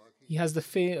this, he has the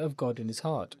fear of God in his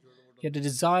heart. He had a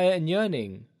desire and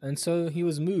yearning, and so he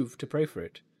was moved to pray for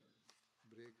it.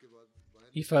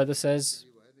 He further says,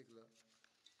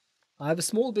 I have a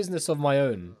small business of my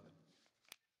own.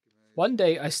 One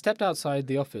day I stepped outside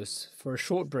the office for a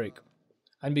short break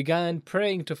and began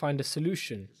praying to find a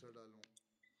solution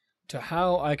to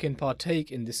how I can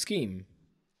partake in this scheme,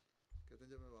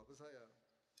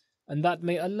 and that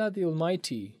may Allah the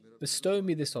Almighty bestow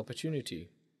me this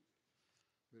opportunity.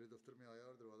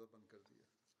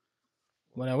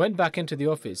 When I went back into the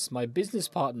office, my business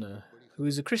partner, who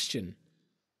is a Christian,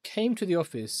 came to the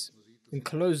office and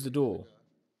closed the door.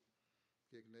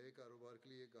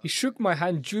 He shook my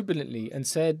hand jubilantly and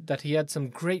said that he had some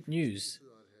great news.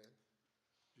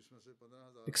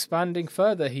 Expanding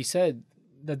further, he said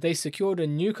that they secured a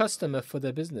new customer for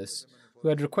their business who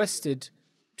had requested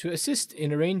to assist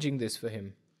in arranging this for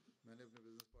him.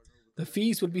 The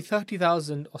fees would be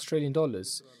 30,000 Australian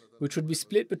dollars, which would be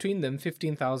split between them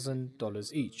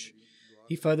 $15,000 each.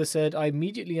 He further said, I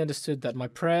immediately understood that my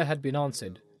prayer had been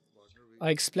answered. I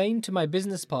explained to my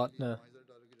business partner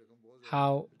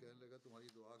how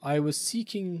I was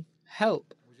seeking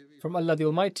help from Allah the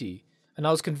Almighty, and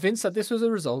I was convinced that this was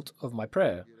a result of my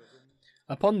prayer.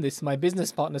 Upon this, my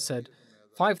business partner said,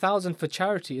 5,000 for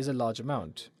charity is a large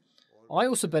amount. I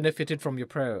also benefited from your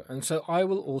prayer, and so I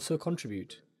will also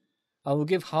contribute. I will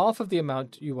give half of the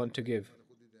amount you want to give.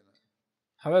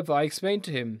 However, I explained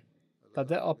to him that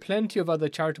there are plenty of other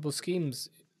charitable schemes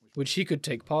which he could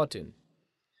take part in.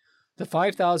 The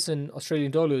 5,000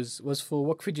 Australian dollars was for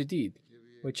Waqf Jadid,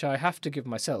 which I have to give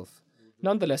myself.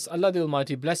 Nonetheless, Allah the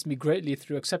Almighty blessed me greatly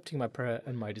through accepting my prayer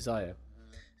and my desire.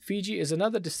 Fiji is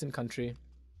another distant country.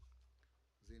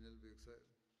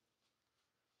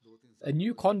 A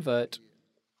new convert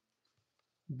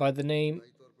by the name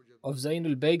of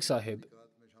Zainul Beg Sahib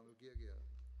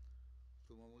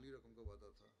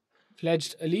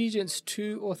pledged allegiance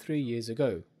 2 or 3 years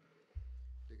ago.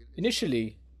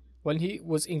 Initially, when he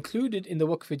was included in the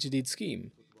Waqfe Jadid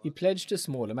scheme, he pledged a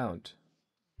small amount.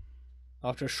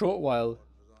 After a short while,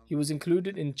 he was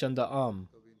included in Chanda Aam.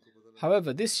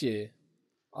 However, this year,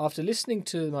 after listening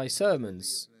to my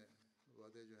sermons,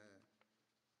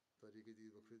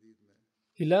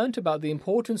 he learnt about the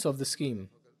importance of the scheme.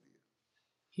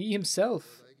 He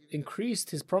himself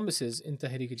increased his promises in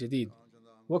Tahrik Jadid,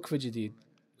 Waqf Jadid,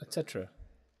 etc.,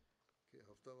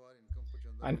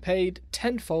 and paid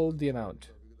tenfold the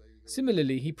amount.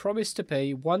 Similarly, he promised to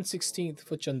pay 1/16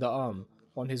 for Chanda Aam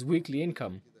on his weekly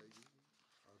income.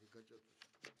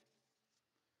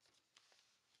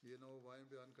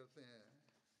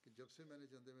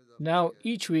 Now,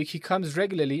 each week he comes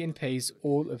regularly and pays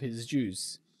all of his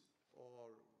dues.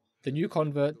 The new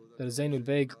convert, the Zainul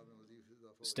Beg,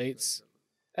 states,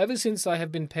 "Ever since I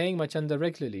have been paying my chanda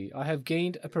regularly, I have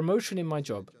gained a promotion in my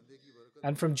job,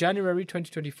 and from January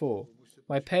 2024,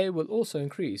 my pay will also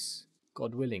increase,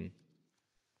 God willing."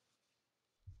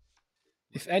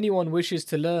 If anyone wishes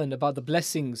to learn about the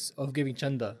blessings of giving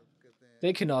chanda,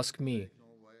 they can ask me.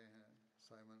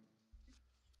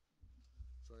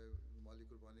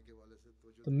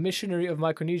 The missionary of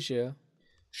Micronesia,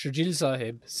 Shajil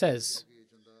Sahib, says,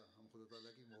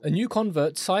 a new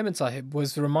convert, Simon Sahib,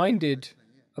 was reminded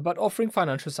about offering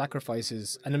financial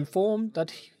sacrifices and informed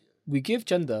that we give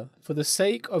chanda for the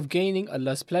sake of gaining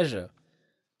Allah's pleasure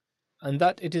and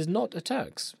that it is not a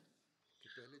tax.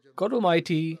 God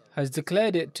Almighty has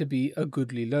declared it to be a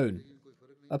goodly loan.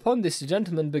 Upon this, the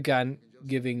gentleman began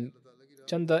giving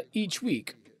chanda each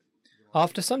week.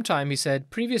 After some time, he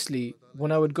said, "Previously,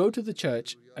 when I would go to the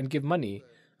church and give money,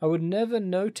 I would never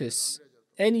notice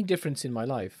any difference in my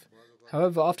life.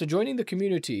 However, after joining the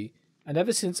community, and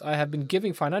ever since I have been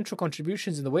giving financial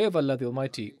contributions in the way of Allah the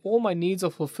Almighty, all my needs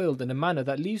are fulfilled in a manner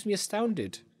that leaves me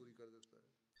astounded.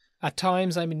 At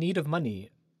times, I am in need of money,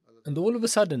 and all of a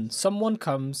sudden, someone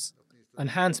comes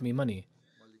and hands me money.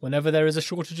 Whenever there is a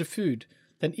shortage of food,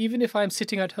 then even if I am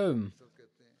sitting at home,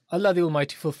 Allah the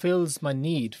Almighty fulfills my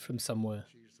need from somewhere."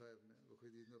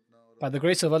 By the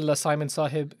grace of Allah, Simon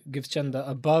Sahib gives chanda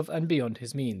above and beyond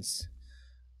his means.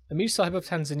 Amir Sahib of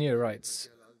Tanzania writes,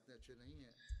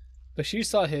 Bashir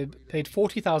Sahib paid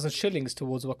 40,000 shillings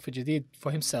towards Waqf Jadid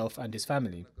for himself and his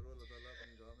family.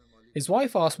 His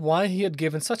wife asked why he had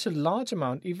given such a large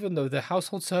amount even though their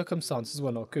household circumstances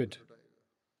were not good.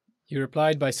 He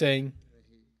replied by saying,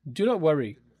 "Do not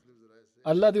worry.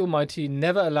 Allah the Almighty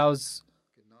never allows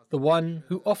the one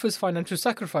who offers financial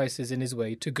sacrifices in his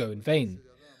way to go in vain.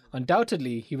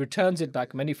 Undoubtedly, he returns it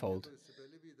back manifold."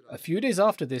 A few days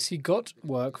after this, he got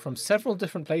work from several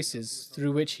different places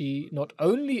through which he not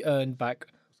only earned back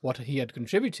what he had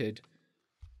contributed,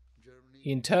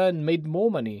 he in turn made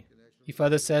more money. He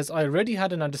further says, "I already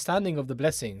had an understanding of the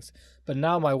blessings, but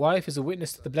now my wife is a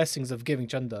witness to the blessings of giving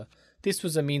chanda. This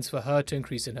was a means for her to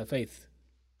increase in her faith."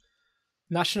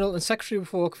 National and Secretary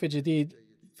for Waqf Jadid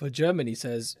for Germany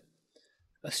says,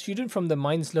 a student from the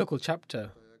Mainz local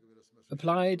chapter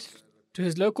applied to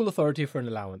his local authority for an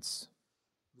allowance.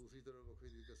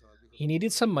 He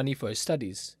needed some money for his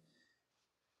studies.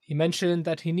 He mentioned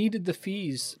that he needed the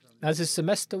fees as his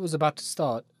semester was about to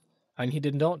start and he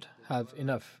did not have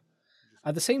enough.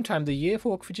 At the same time, the year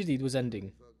for Waqf Jadid was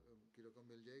ending,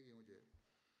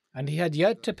 and he had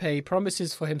yet to pay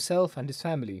promises for himself and his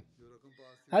family.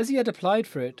 As he had applied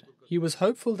for it, he was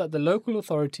hopeful that the local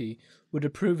authority would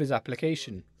approve his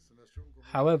application.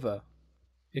 However,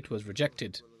 it was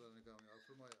rejected.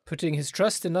 Putting his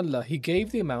trust in Allah, he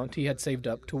gave the amount he had saved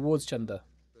up towards chanda.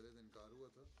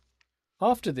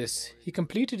 After this, he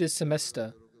completed his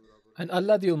semester, and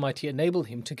Allah the Almighty enabled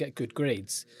him to get good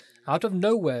grades. Out of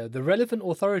nowhere, the relevant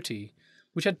authority,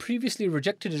 which had previously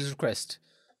rejected his request,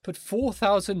 put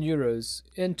 4,000 euros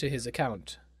into his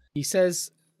account. He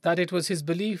says that it was his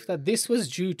belief that this was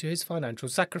due to his financial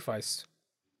sacrifice.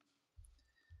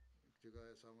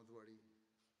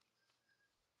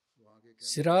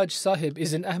 Siraj Sahib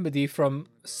is an Ahmadi from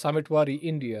Samitwari,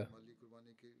 India.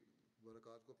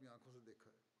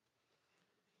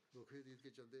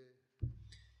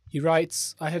 He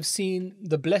writes, "I have seen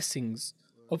the blessings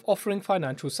of offering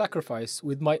financial sacrifice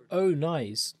with my own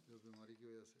eyes.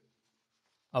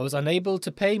 I was unable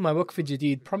to pay my Waqf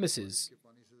Jadid promises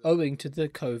owing to the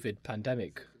COVID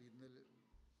pandemic.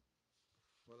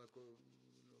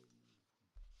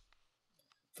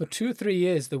 For 2-3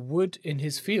 years, the wood in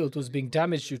his field was being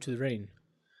damaged due to the rain.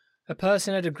 A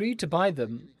person had agreed to buy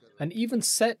them and even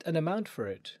set an amount for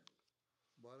it.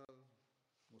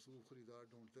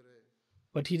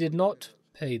 But he did not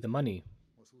pay the money.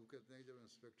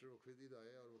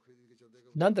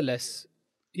 Nonetheless,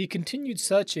 he continued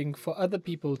searching for other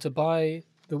people to buy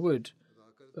the wood,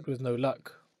 but with no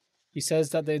luck. He says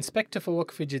that the inspector for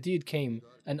Waqf Jadid came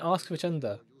and asked for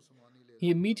chanda. He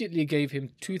immediately gave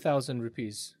him 2,000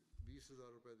 rupees.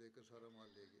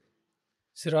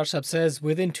 Sirar Sahib says,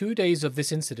 within 2 days of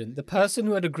this incident, the person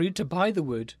who had agreed to buy the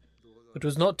wood but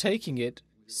was not taking it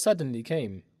suddenly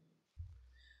came.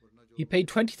 He paid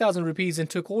 20,000 rupees and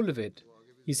took all of it.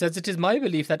 He says, it is my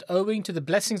belief that owing to the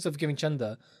blessings of giving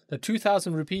chanda, the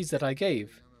 2,000 rupees that I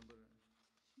gave,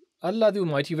 Allah the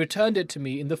Almighty returned it to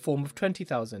me in the form of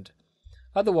 20,000.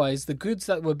 Otherwise, the goods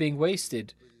that were being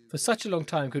wasted for such a long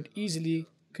time could easily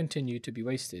continue to be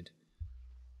wasted.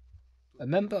 A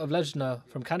member of Lajna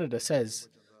from Canada says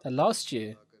that last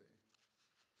year,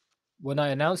 when I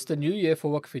announced the new year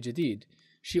for Waqf Jadid,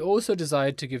 she also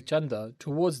desired to give chanda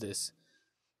towards this,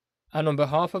 and on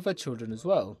behalf of her children as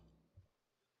well.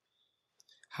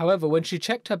 However, when she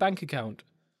checked her bank account,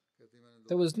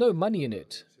 there was no money in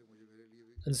it,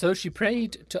 and so she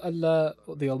prayed to Allah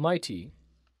the Almighty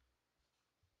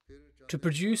to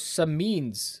produce some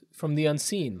means from the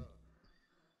unseen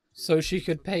so she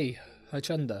could pay her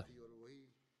chanda.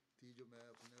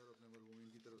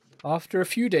 After a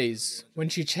few days, when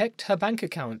she checked her bank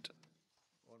account,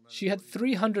 she had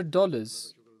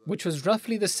 $300, which was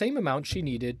roughly the same amount she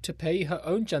needed to pay her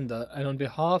own chanda and on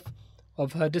behalf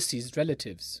of her deceased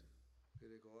relatives.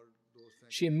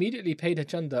 She immediately paid her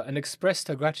chanda and expressed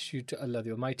her gratitude to Allah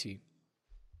the Almighty.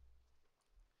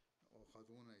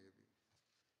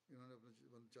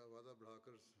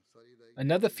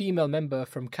 Another female member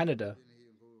from Canada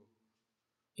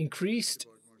increased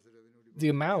the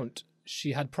amount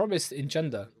she had promised in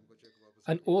chanda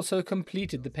and also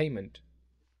completed the payment.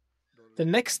 The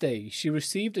next day, she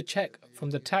received a check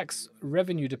from the Tax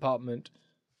Revenue Department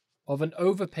of an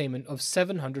overpayment of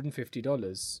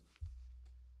 $750.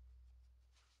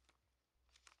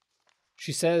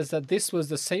 She says that this was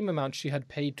the same amount she had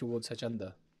paid towards her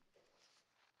chanda.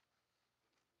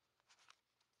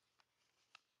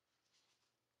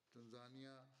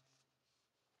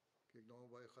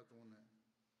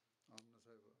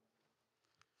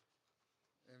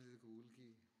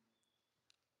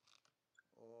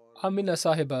 Amina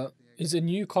Sahiba is a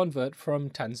new convert from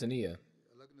Tanzania.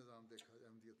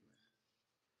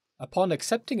 Upon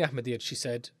accepting Ahmadiyyat, she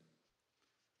said,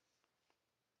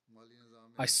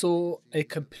 I saw a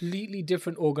completely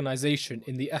different organization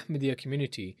in the Ahmadiyya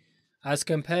community as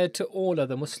compared to all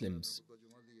other Muslims.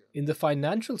 In the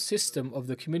financial system of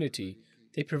the community,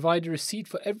 they provide a receipt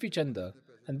for every chanda,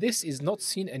 and this is not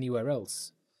seen anywhere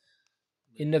else.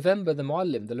 In November, the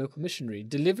Muallim, the local missionary,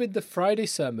 delivered the Friday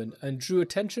sermon and drew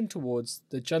attention towards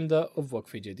the chanda of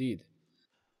Waqf Jadid.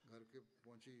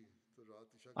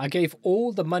 I gave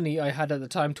all the money I had at the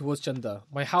time towards chanda.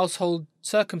 My household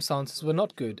circumstances were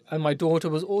not good, and my daughter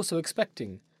was also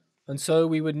expecting, and so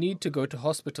we would need to go to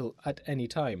hospital at any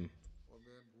time.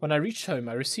 When I reached home,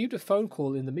 I received a phone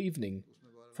call in the evening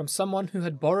from someone who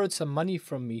had borrowed some money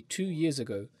from me 2 years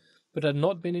ago, but had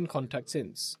not been in contact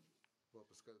since.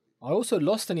 I also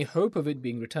lost any hope of it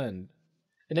being returned.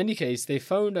 In any case, they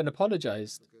phoned and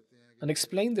apologized and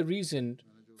explained the reason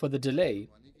for the delay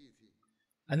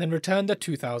and then returned the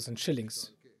 2,000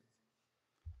 shillings.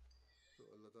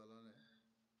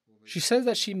 She says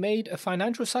that she made a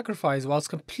financial sacrifice whilst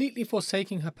completely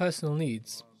forsaking her personal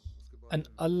needs, and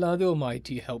Allah the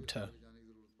Almighty helped her.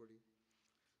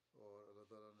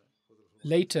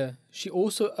 Later, she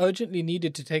also urgently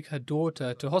needed to take her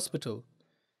daughter to hospital,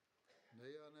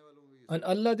 and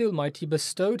Allah the Almighty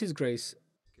bestowed His grace,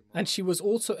 and she was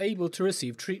also able to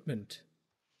receive treatment.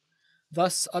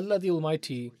 Thus, Allah the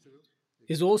Almighty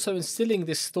is also instilling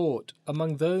this thought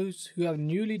among those who have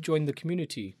newly joined the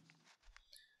community,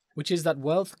 which is that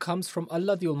wealth comes from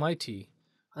Allah the Almighty,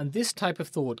 and this type of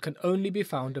thought can only be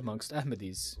found amongst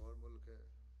Ahmadis.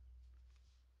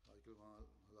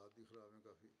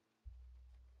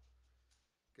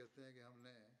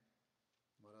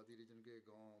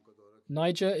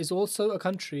 Niger is also a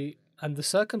country, and the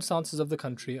circumstances of the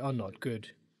country are not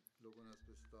good.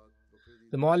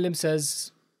 The Muallim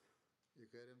says,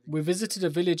 we visited a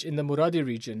village in the Muradi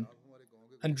region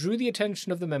and drew the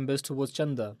attention of the members towards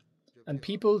chanda, and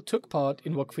people took part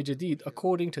in Waqf Jadid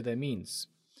according to their means.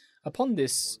 Upon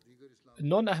this, a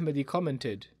non-Ahmadi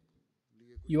commented,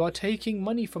 you are taking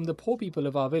money from the poor people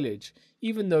of our village,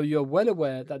 even though you are well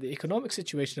aware that the economic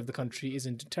situation of the country is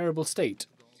in a terrible state.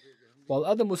 While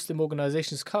other Muslim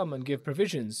organizations come and give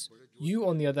provisions, you,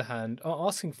 on the other hand, are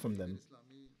asking from them.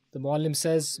 The Muallim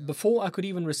says, before I could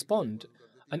even respond,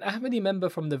 an Ahmadi member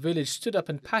from the village stood up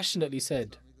and passionately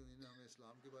said,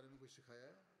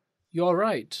 You're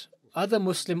right, other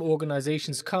Muslim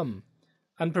organizations come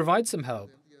and provide some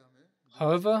help.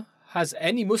 However, has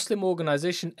any Muslim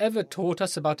organization ever taught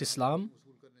us about Islam?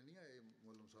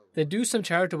 They do some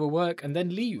charitable work and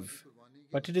then leave.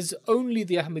 But it is only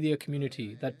the Ahmadiyya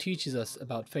community that teaches us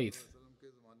about faith.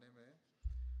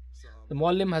 The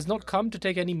Muallim has not come to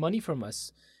take any money from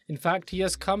us. In fact, he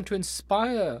has come to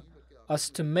inspire us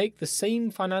to make the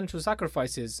same financial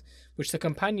sacrifices which the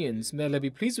companions, may Allah be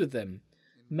pleased with them,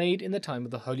 made in the time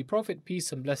of the Holy Prophet,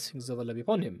 peace and blessings of Allah be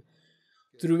upon him,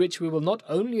 through which we will not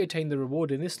only attain the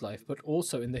reward in this life, but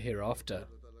also in the hereafter.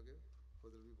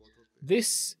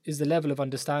 This is the level of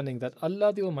understanding that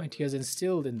Allah the Almighty has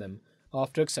instilled in them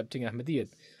after accepting Ahmadiyyat.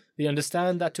 They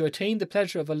understand that to attain the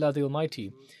pleasure of Allah the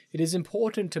Almighty, it is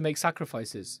important to make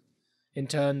sacrifices. In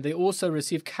turn, they also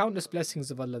receive countless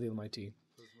blessings of Allah the Almighty.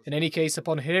 In any case,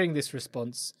 upon hearing this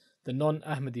response, the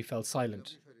non-Ahmadi fell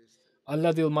silent.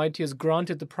 Allah the Almighty has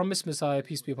granted the promised Messiah,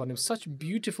 peace be upon him, such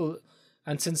beautiful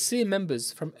and sincere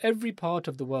members from every part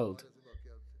of the world.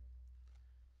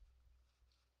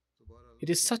 It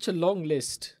is such a long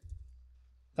list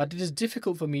that it is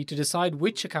difficult for me to decide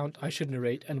which account I should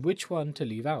narrate and which one to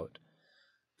leave out.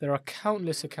 There are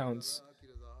countless accounts,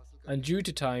 and due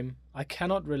to time, I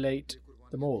cannot relate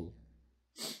them all.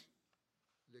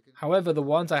 However, the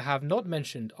ones I have not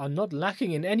mentioned are not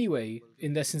lacking in any way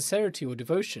in their sincerity or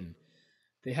devotion.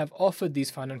 They have offered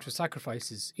these financial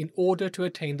sacrifices in order to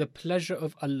attain the pleasure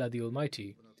of Allah the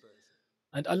Almighty.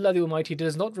 And Allah the Almighty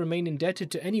does not remain indebted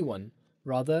to anyone.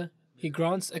 Rather, He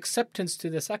grants acceptance to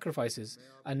their sacrifices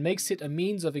and makes it a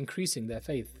means of increasing their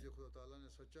faith.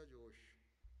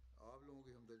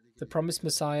 The promised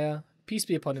Messiah, peace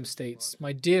be upon him, states,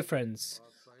 "My dear friends,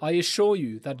 I assure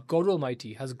you that God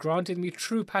Almighty has granted me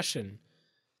true passion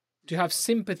to have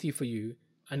sympathy for you,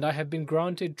 and I have been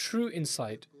granted true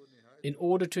insight in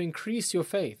order to increase your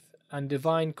faith and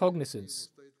divine cognizance.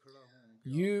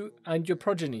 You and your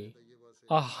progeny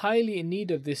are highly in need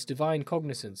of this divine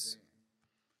cognizance.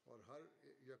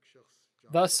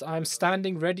 Thus, I am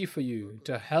standing ready for you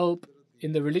to help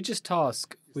in the religious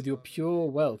task with your pure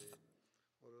wealth.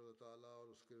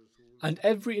 And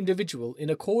every individual, in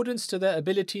accordance to their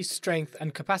ability, strength,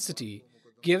 and capacity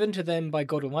given to them by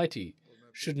God Almighty,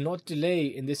 should not delay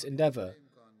in this endeavor,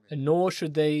 and nor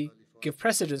should they give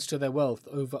precedence to their wealth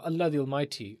over Allah the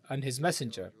Almighty and His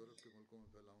Messenger.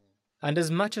 And as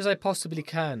much as I possibly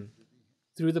can,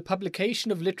 through the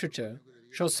publication of literature,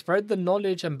 shall spread the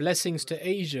knowledge and blessings to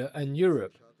Asia and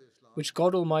Europe, which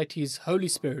God Almighty's Holy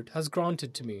Spirit has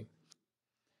granted to me.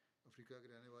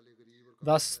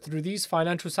 Thus, through these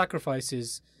financial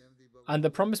sacrifices and the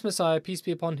promised Messiah, peace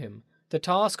be upon him, the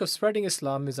task of spreading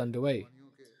Islam is underway.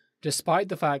 Despite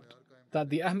the fact that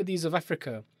the Ahmadis of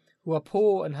Africa, who are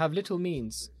poor and have little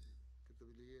means,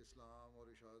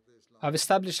 have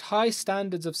established high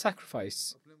standards of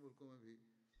sacrifice,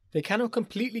 they cannot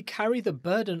completely carry the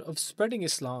burden of spreading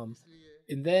Islam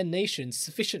in their nations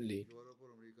sufficiently.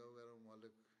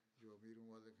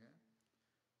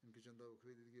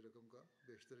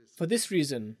 For this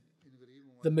reason,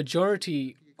 the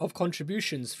majority of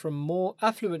contributions from more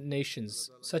affluent nations,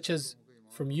 such as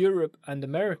from Europe and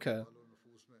America,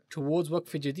 towards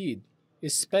Waqfe Jadid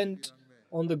is spent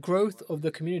on the growth of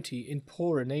the community in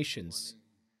poorer nations.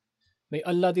 May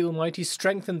Allah the Almighty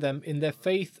strengthen them in their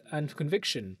faith and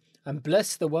conviction, and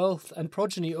bless the wealth and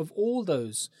progeny of all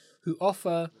those who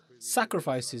offer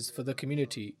sacrifices for the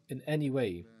community in any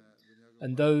way,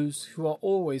 and those who are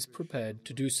always prepared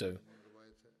to do so.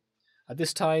 At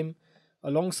this time,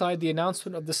 alongside the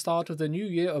announcement of the start of the new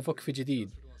year of Waqfe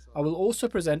Jadid, I will also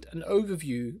present an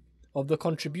overview of the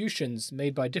contributions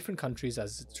made by different countries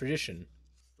as its tradition.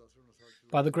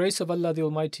 By the grace of Allah the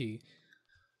Almighty,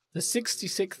 the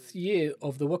 66th year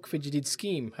of the Waqfe Jadid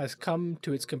scheme has come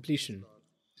to its completion,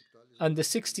 and the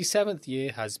 67th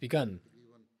year has begun.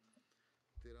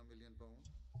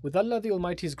 With Allah the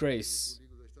Almighty's grace,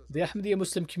 the Ahmadiyya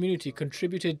Muslim community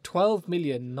contributed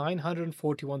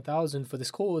 12,941,000 for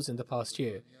this cause in the past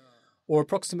year, or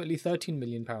approximately £13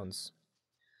 million.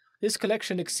 This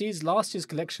collection exceeds last year's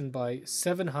collection by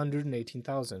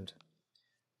 718,000.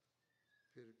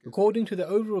 According to the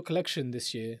overall collection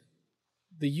this year,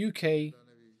 the UK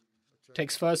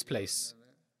takes first place,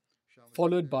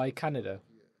 followed by Canada.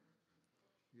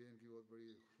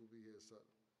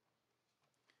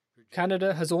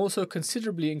 Canada has also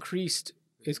considerably increased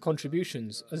its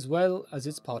contributions as well as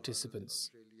its participants.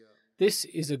 This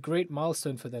is a great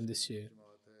milestone for them this year.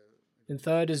 In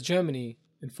third is Germany,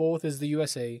 in fourth is the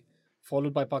USA,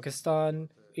 followed by Pakistan,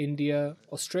 India,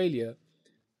 Australia,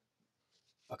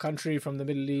 a country from the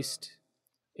Middle East,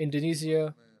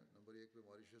 Indonesia,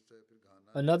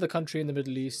 another country in the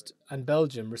Middle East, and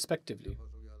Belgium, respectively.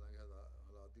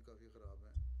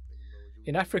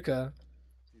 In Africa,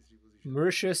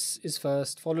 Mauritius is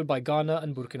first, followed by Ghana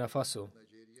and Burkina Faso.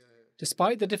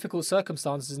 Despite the difficult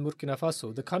circumstances in Burkina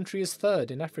Faso, the country is third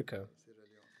in Africa.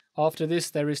 After this,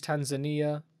 there is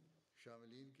Tanzania,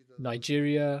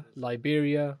 Nigeria,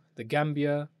 Liberia, the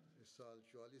Gambia,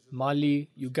 Mali,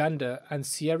 Uganda, and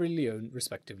Sierra Leone,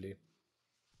 respectively.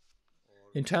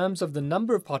 In terms of the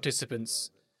number of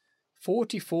participants,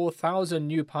 44,000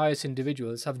 new pious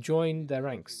individuals have joined their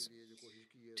ranks,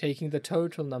 taking the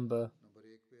total number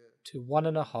to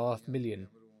 1.5 million.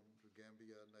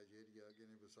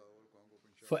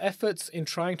 For efforts in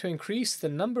trying to increase the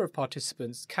number of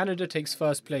participants, Canada takes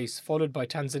first place, followed by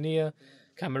Tanzania,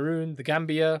 Cameroon, the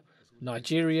Gambia,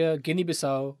 Nigeria,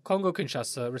 Guinea-Bissau,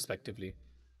 Congo-Kinshasa, respectively.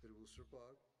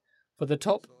 For the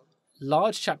top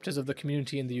large chapters of the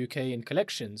community in the UK in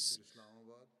collections,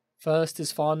 first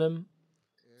is Farnham,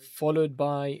 followed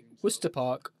by Worcester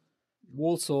Park,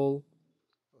 Walsall,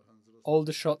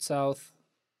 Aldershot South,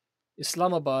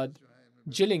 Islamabad,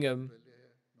 Gillingham,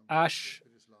 Ash,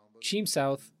 Cheam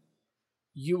South,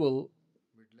 Ewell,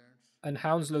 and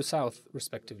Hounslow South,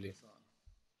 respectively.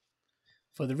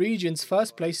 For the regions,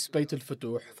 first place is Bayt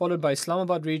al-Futuh, followed by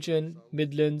Islamabad region,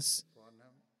 Midlands,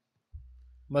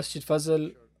 Masjid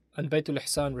Fazl, and Bayt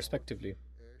al-Ihsan, respectively.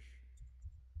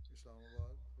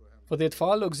 For the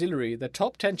Atfal Auxiliary, the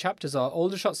top 10 chapters are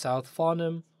Aldershot South,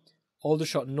 Farnham,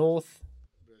 Aldershot North,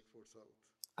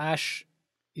 Ash,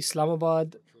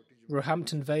 Islamabad,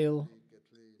 Roehampton Vale,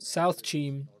 South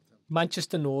Cheam,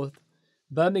 Manchester North,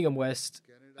 Birmingham West,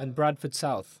 and Bradford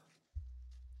South.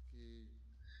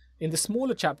 In the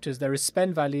smaller chapters, there is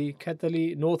Spen Valley,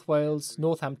 Ketherley, North Wales,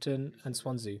 Northampton, and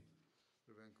Swansea.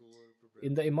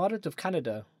 In the Imarat of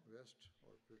Canada,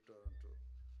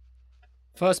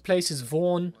 first place is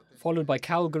Vaughan, followed by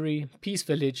Calgary, Peace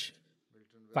Village,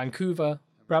 Vancouver,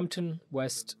 Brampton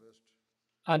West,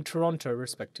 and Toronto,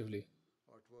 respectively.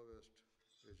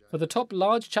 For the top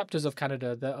large chapters of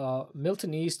Canada, there are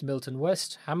Milton East, Milton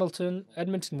West, Hamilton,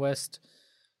 Edmonton West,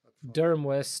 Durham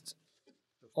West,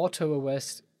 Ottawa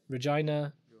West,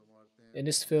 Regina,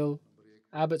 Innisfil,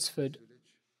 Abbotsford,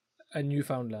 and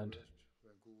Newfoundland.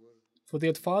 For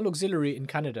the Atfal Auxiliary in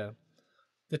Canada,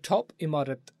 the top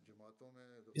Imarat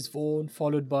is Vaughan,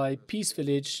 followed by Peace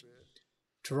Village,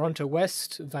 Toronto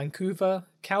West, Vancouver,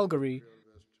 Calgary,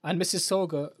 and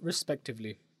Mississauga,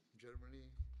 respectively.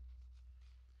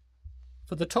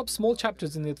 For the top small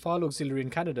chapters in the Atfal Auxiliary in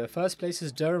Canada, first place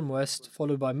is Durham West,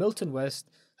 followed by Milton West,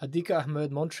 Hadika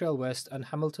Ahmed, Montreal West, and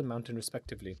Hamilton Mountain,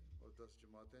 respectively.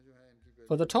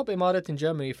 For the top Imarat in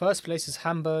Germany, first place is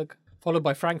Hamburg, followed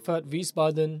by Frankfurt,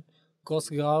 Wiesbaden,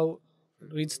 Gosgau,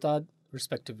 Riedstadt,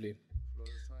 respectively.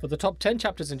 For the top 10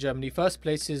 chapters in Germany, first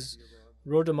place is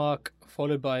Rodemark,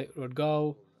 followed by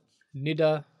Rodgau,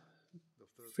 Nidda,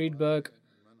 Friedberg,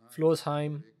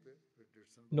 Florsheim,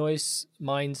 Neuss,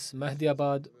 Mainz,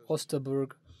 Mahdiabad,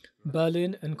 Osterburg,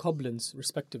 Berlin, and Koblenz,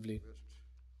 respectively.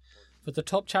 For the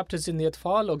top chapters in the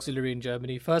Atfal Auxiliary in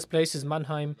Germany, first place is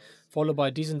Mannheim, followed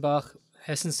by Diesenbach,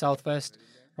 Hessen Southwest,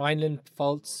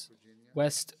 Rhineland-Pfalz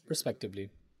West, respectively.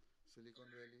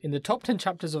 In the top 10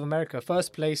 chapters of America,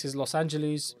 first place is Los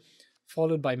Angeles,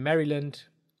 followed by Maryland,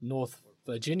 North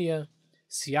Virginia,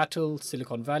 Seattle,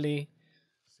 Silicon Valley,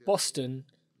 Boston,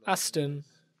 Aston,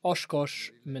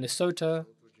 Oshkosh, Minnesota,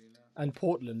 and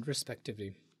Portland,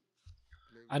 respectively.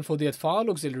 And for the Atfal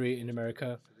Auxiliary in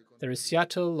America, there is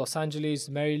Seattle, Los Angeles,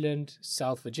 Maryland,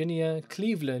 South Virginia,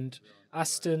 Cleveland,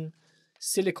 Aston,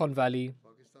 Silicon Valley,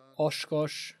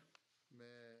 Oshkosh,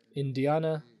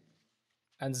 Indiana,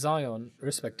 and Zion,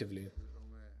 respectively.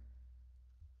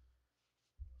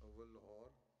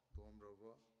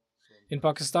 In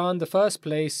Pakistan, the first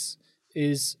place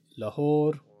is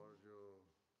Lahore,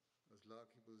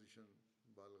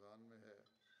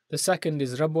 the second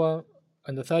is Rabwa,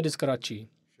 and the third is Karachi.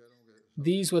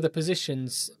 These were the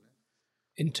positions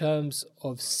in terms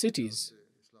of cities.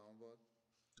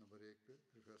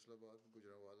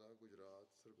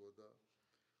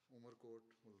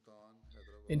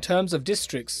 In terms of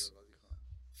districts,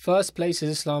 first place is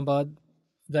Islamabad,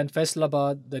 then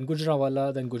Faisalabad, then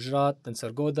Gujranwala, then Gujarat, then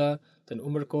Sargodha, then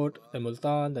Umarkot, then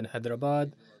Multan, then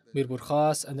Hyderabad, Mirpur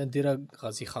Khas, and then Dira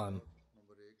Ghazi Khan.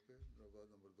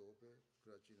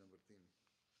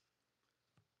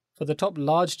 For the top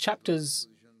large chapters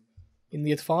in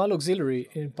the Atfal Auxiliary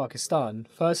in Pakistan,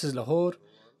 first is Lahore,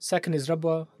 second is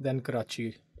Rabwa, then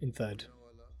Karachi in third.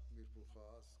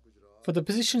 For the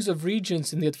positions of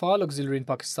regions in the Atfal Auxiliary in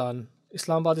Pakistan,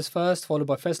 Islamabad is first, followed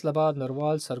by Faisalabad,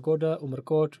 Narwal, Sargodha,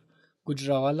 Umarkot,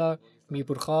 Gujranwala,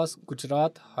 Mirpur Khas,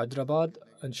 Gujarat, Hyderabad,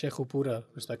 and Sheikhupura,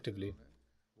 respectively.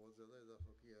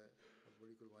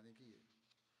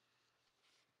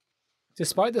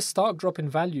 Despite the stark drop in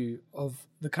value of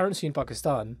the currency in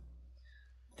Pakistan,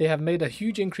 they have made a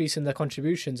huge increase in their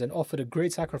contributions and offered a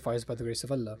great sacrifice by the grace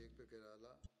of Allah.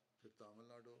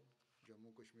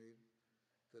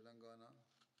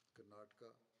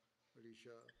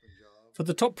 For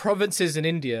the top provinces in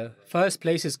India, first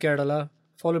place is Kerala,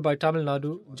 followed by Tamil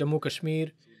Nadu, Jammu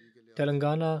Kashmir,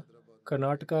 Telangana,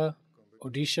 Karnataka,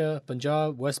 Odisha,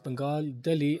 Punjab, West Bengal,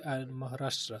 Delhi, and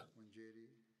Maharashtra.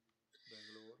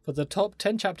 For the top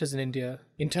 10 chapters in India,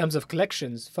 in terms of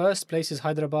collections, first place is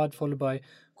Hyderabad, followed by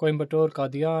Coimbatore,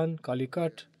 Qadian,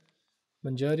 Calicut,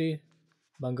 Manjari,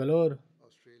 Bangalore,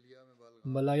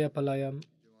 Malayapalayam,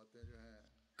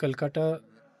 Calcutta,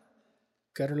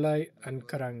 Kerala, and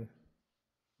Karang.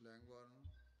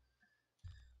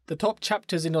 The top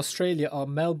chapters in Australia are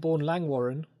Melbourne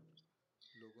Langwarrin,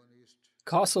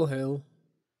 Castle Hill,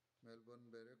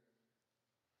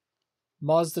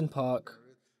 Marsden Park,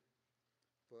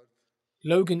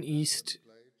 Logan East,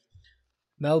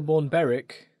 Melbourne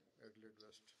Berwick,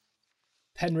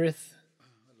 Penrith,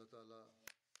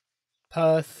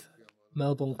 Perth,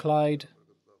 Melbourne Clyde,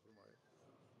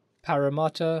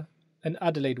 Parramatta, and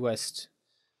Adelaide West.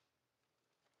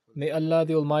 May Allah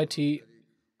the Almighty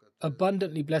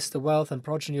abundantly bless the wealth and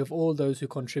progeny of all those who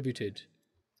contributed.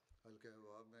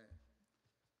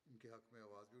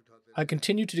 I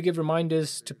continue to give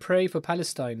reminders to pray for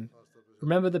Palestine.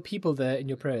 Remember the people there in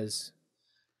your prayers.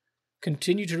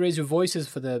 Continue to raise your voices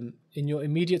for them in your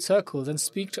immediate circles and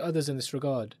speak to others in this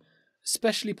regard,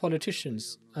 especially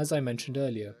politicians, as I mentioned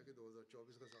earlier.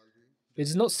 It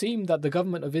does not seem that the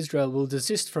government of Israel will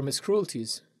desist from its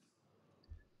cruelties.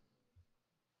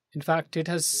 In fact, it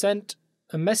has sent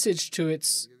a message to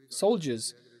its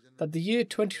soldiers that the year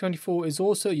 2024 is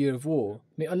also a year of war.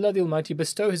 May Allah the Almighty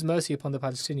bestow His mercy upon the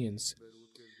Palestinians.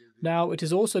 Now, it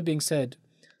is also being said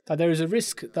that there is a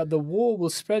risk that the war will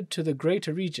spread to the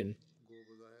greater region,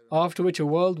 after which a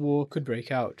world war could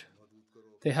break out.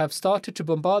 They have started to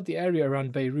bombard the area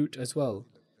around Beirut as well.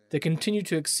 They continue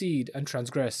to exceed and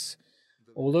transgress.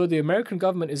 Although the American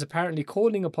government is apparently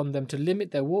calling upon them to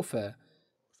limit their warfare,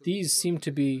 these seem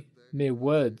to be mere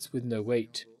words with no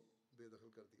weight.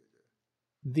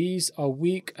 These are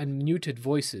weak and muted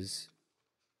voices.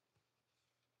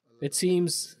 It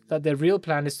seems that their real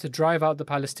plan is to drive out the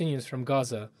Palestinians from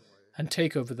Gaza and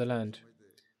take over the land.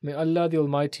 May Allah the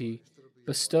Almighty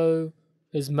bestow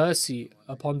His mercy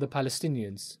upon the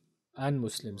Palestinians and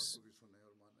Muslims.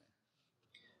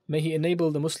 May He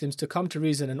enable the Muslims to come to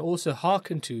reason and also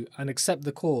hearken to and accept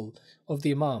the call of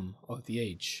the Imam of the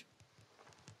age.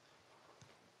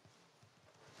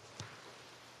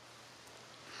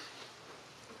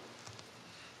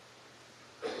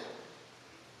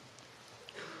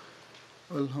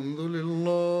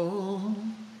 Alhamdulillah,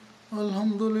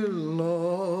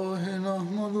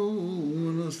 nahmaduhu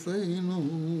wa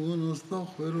nasta'inuhu wa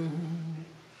nastaghfiruh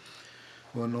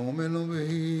wa nu'minu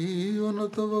bihi wa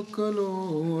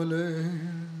natawakkalu alayhi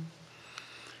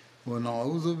wa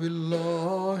na'udhu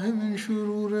billahi min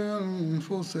shururi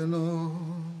anfusina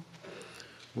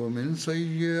wa min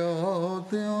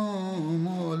sayyiati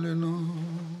a'malina.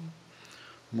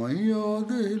 من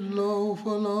يهده الله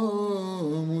فلا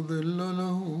مضل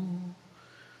له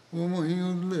ومن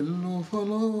يضلل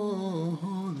فلا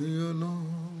هادي له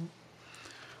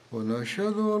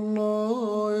ونشهد أن لا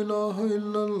إله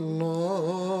إلا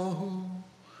الله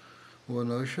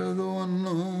ونشهد أن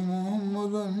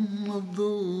محمدا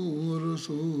عبده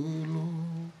ورسوله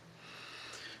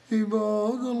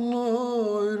عباد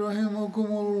الله رحمكم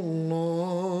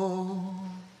الله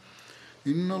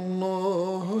إن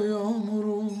الله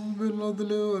يأمر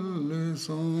بالعدل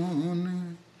والإحسان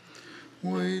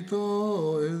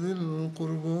وإيتاء ذي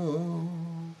القربى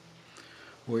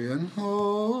وينهى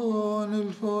عن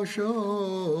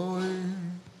الفحشاء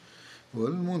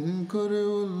والمنكر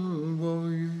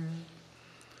والبغي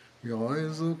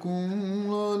يعظكم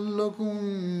لعلكم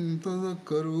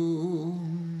تذكرون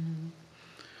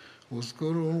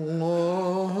اذكروا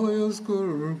الله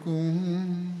يذكركم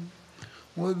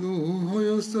وادعوه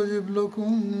يستجب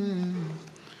لكم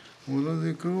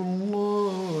ولذكر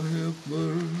الله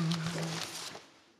أكبر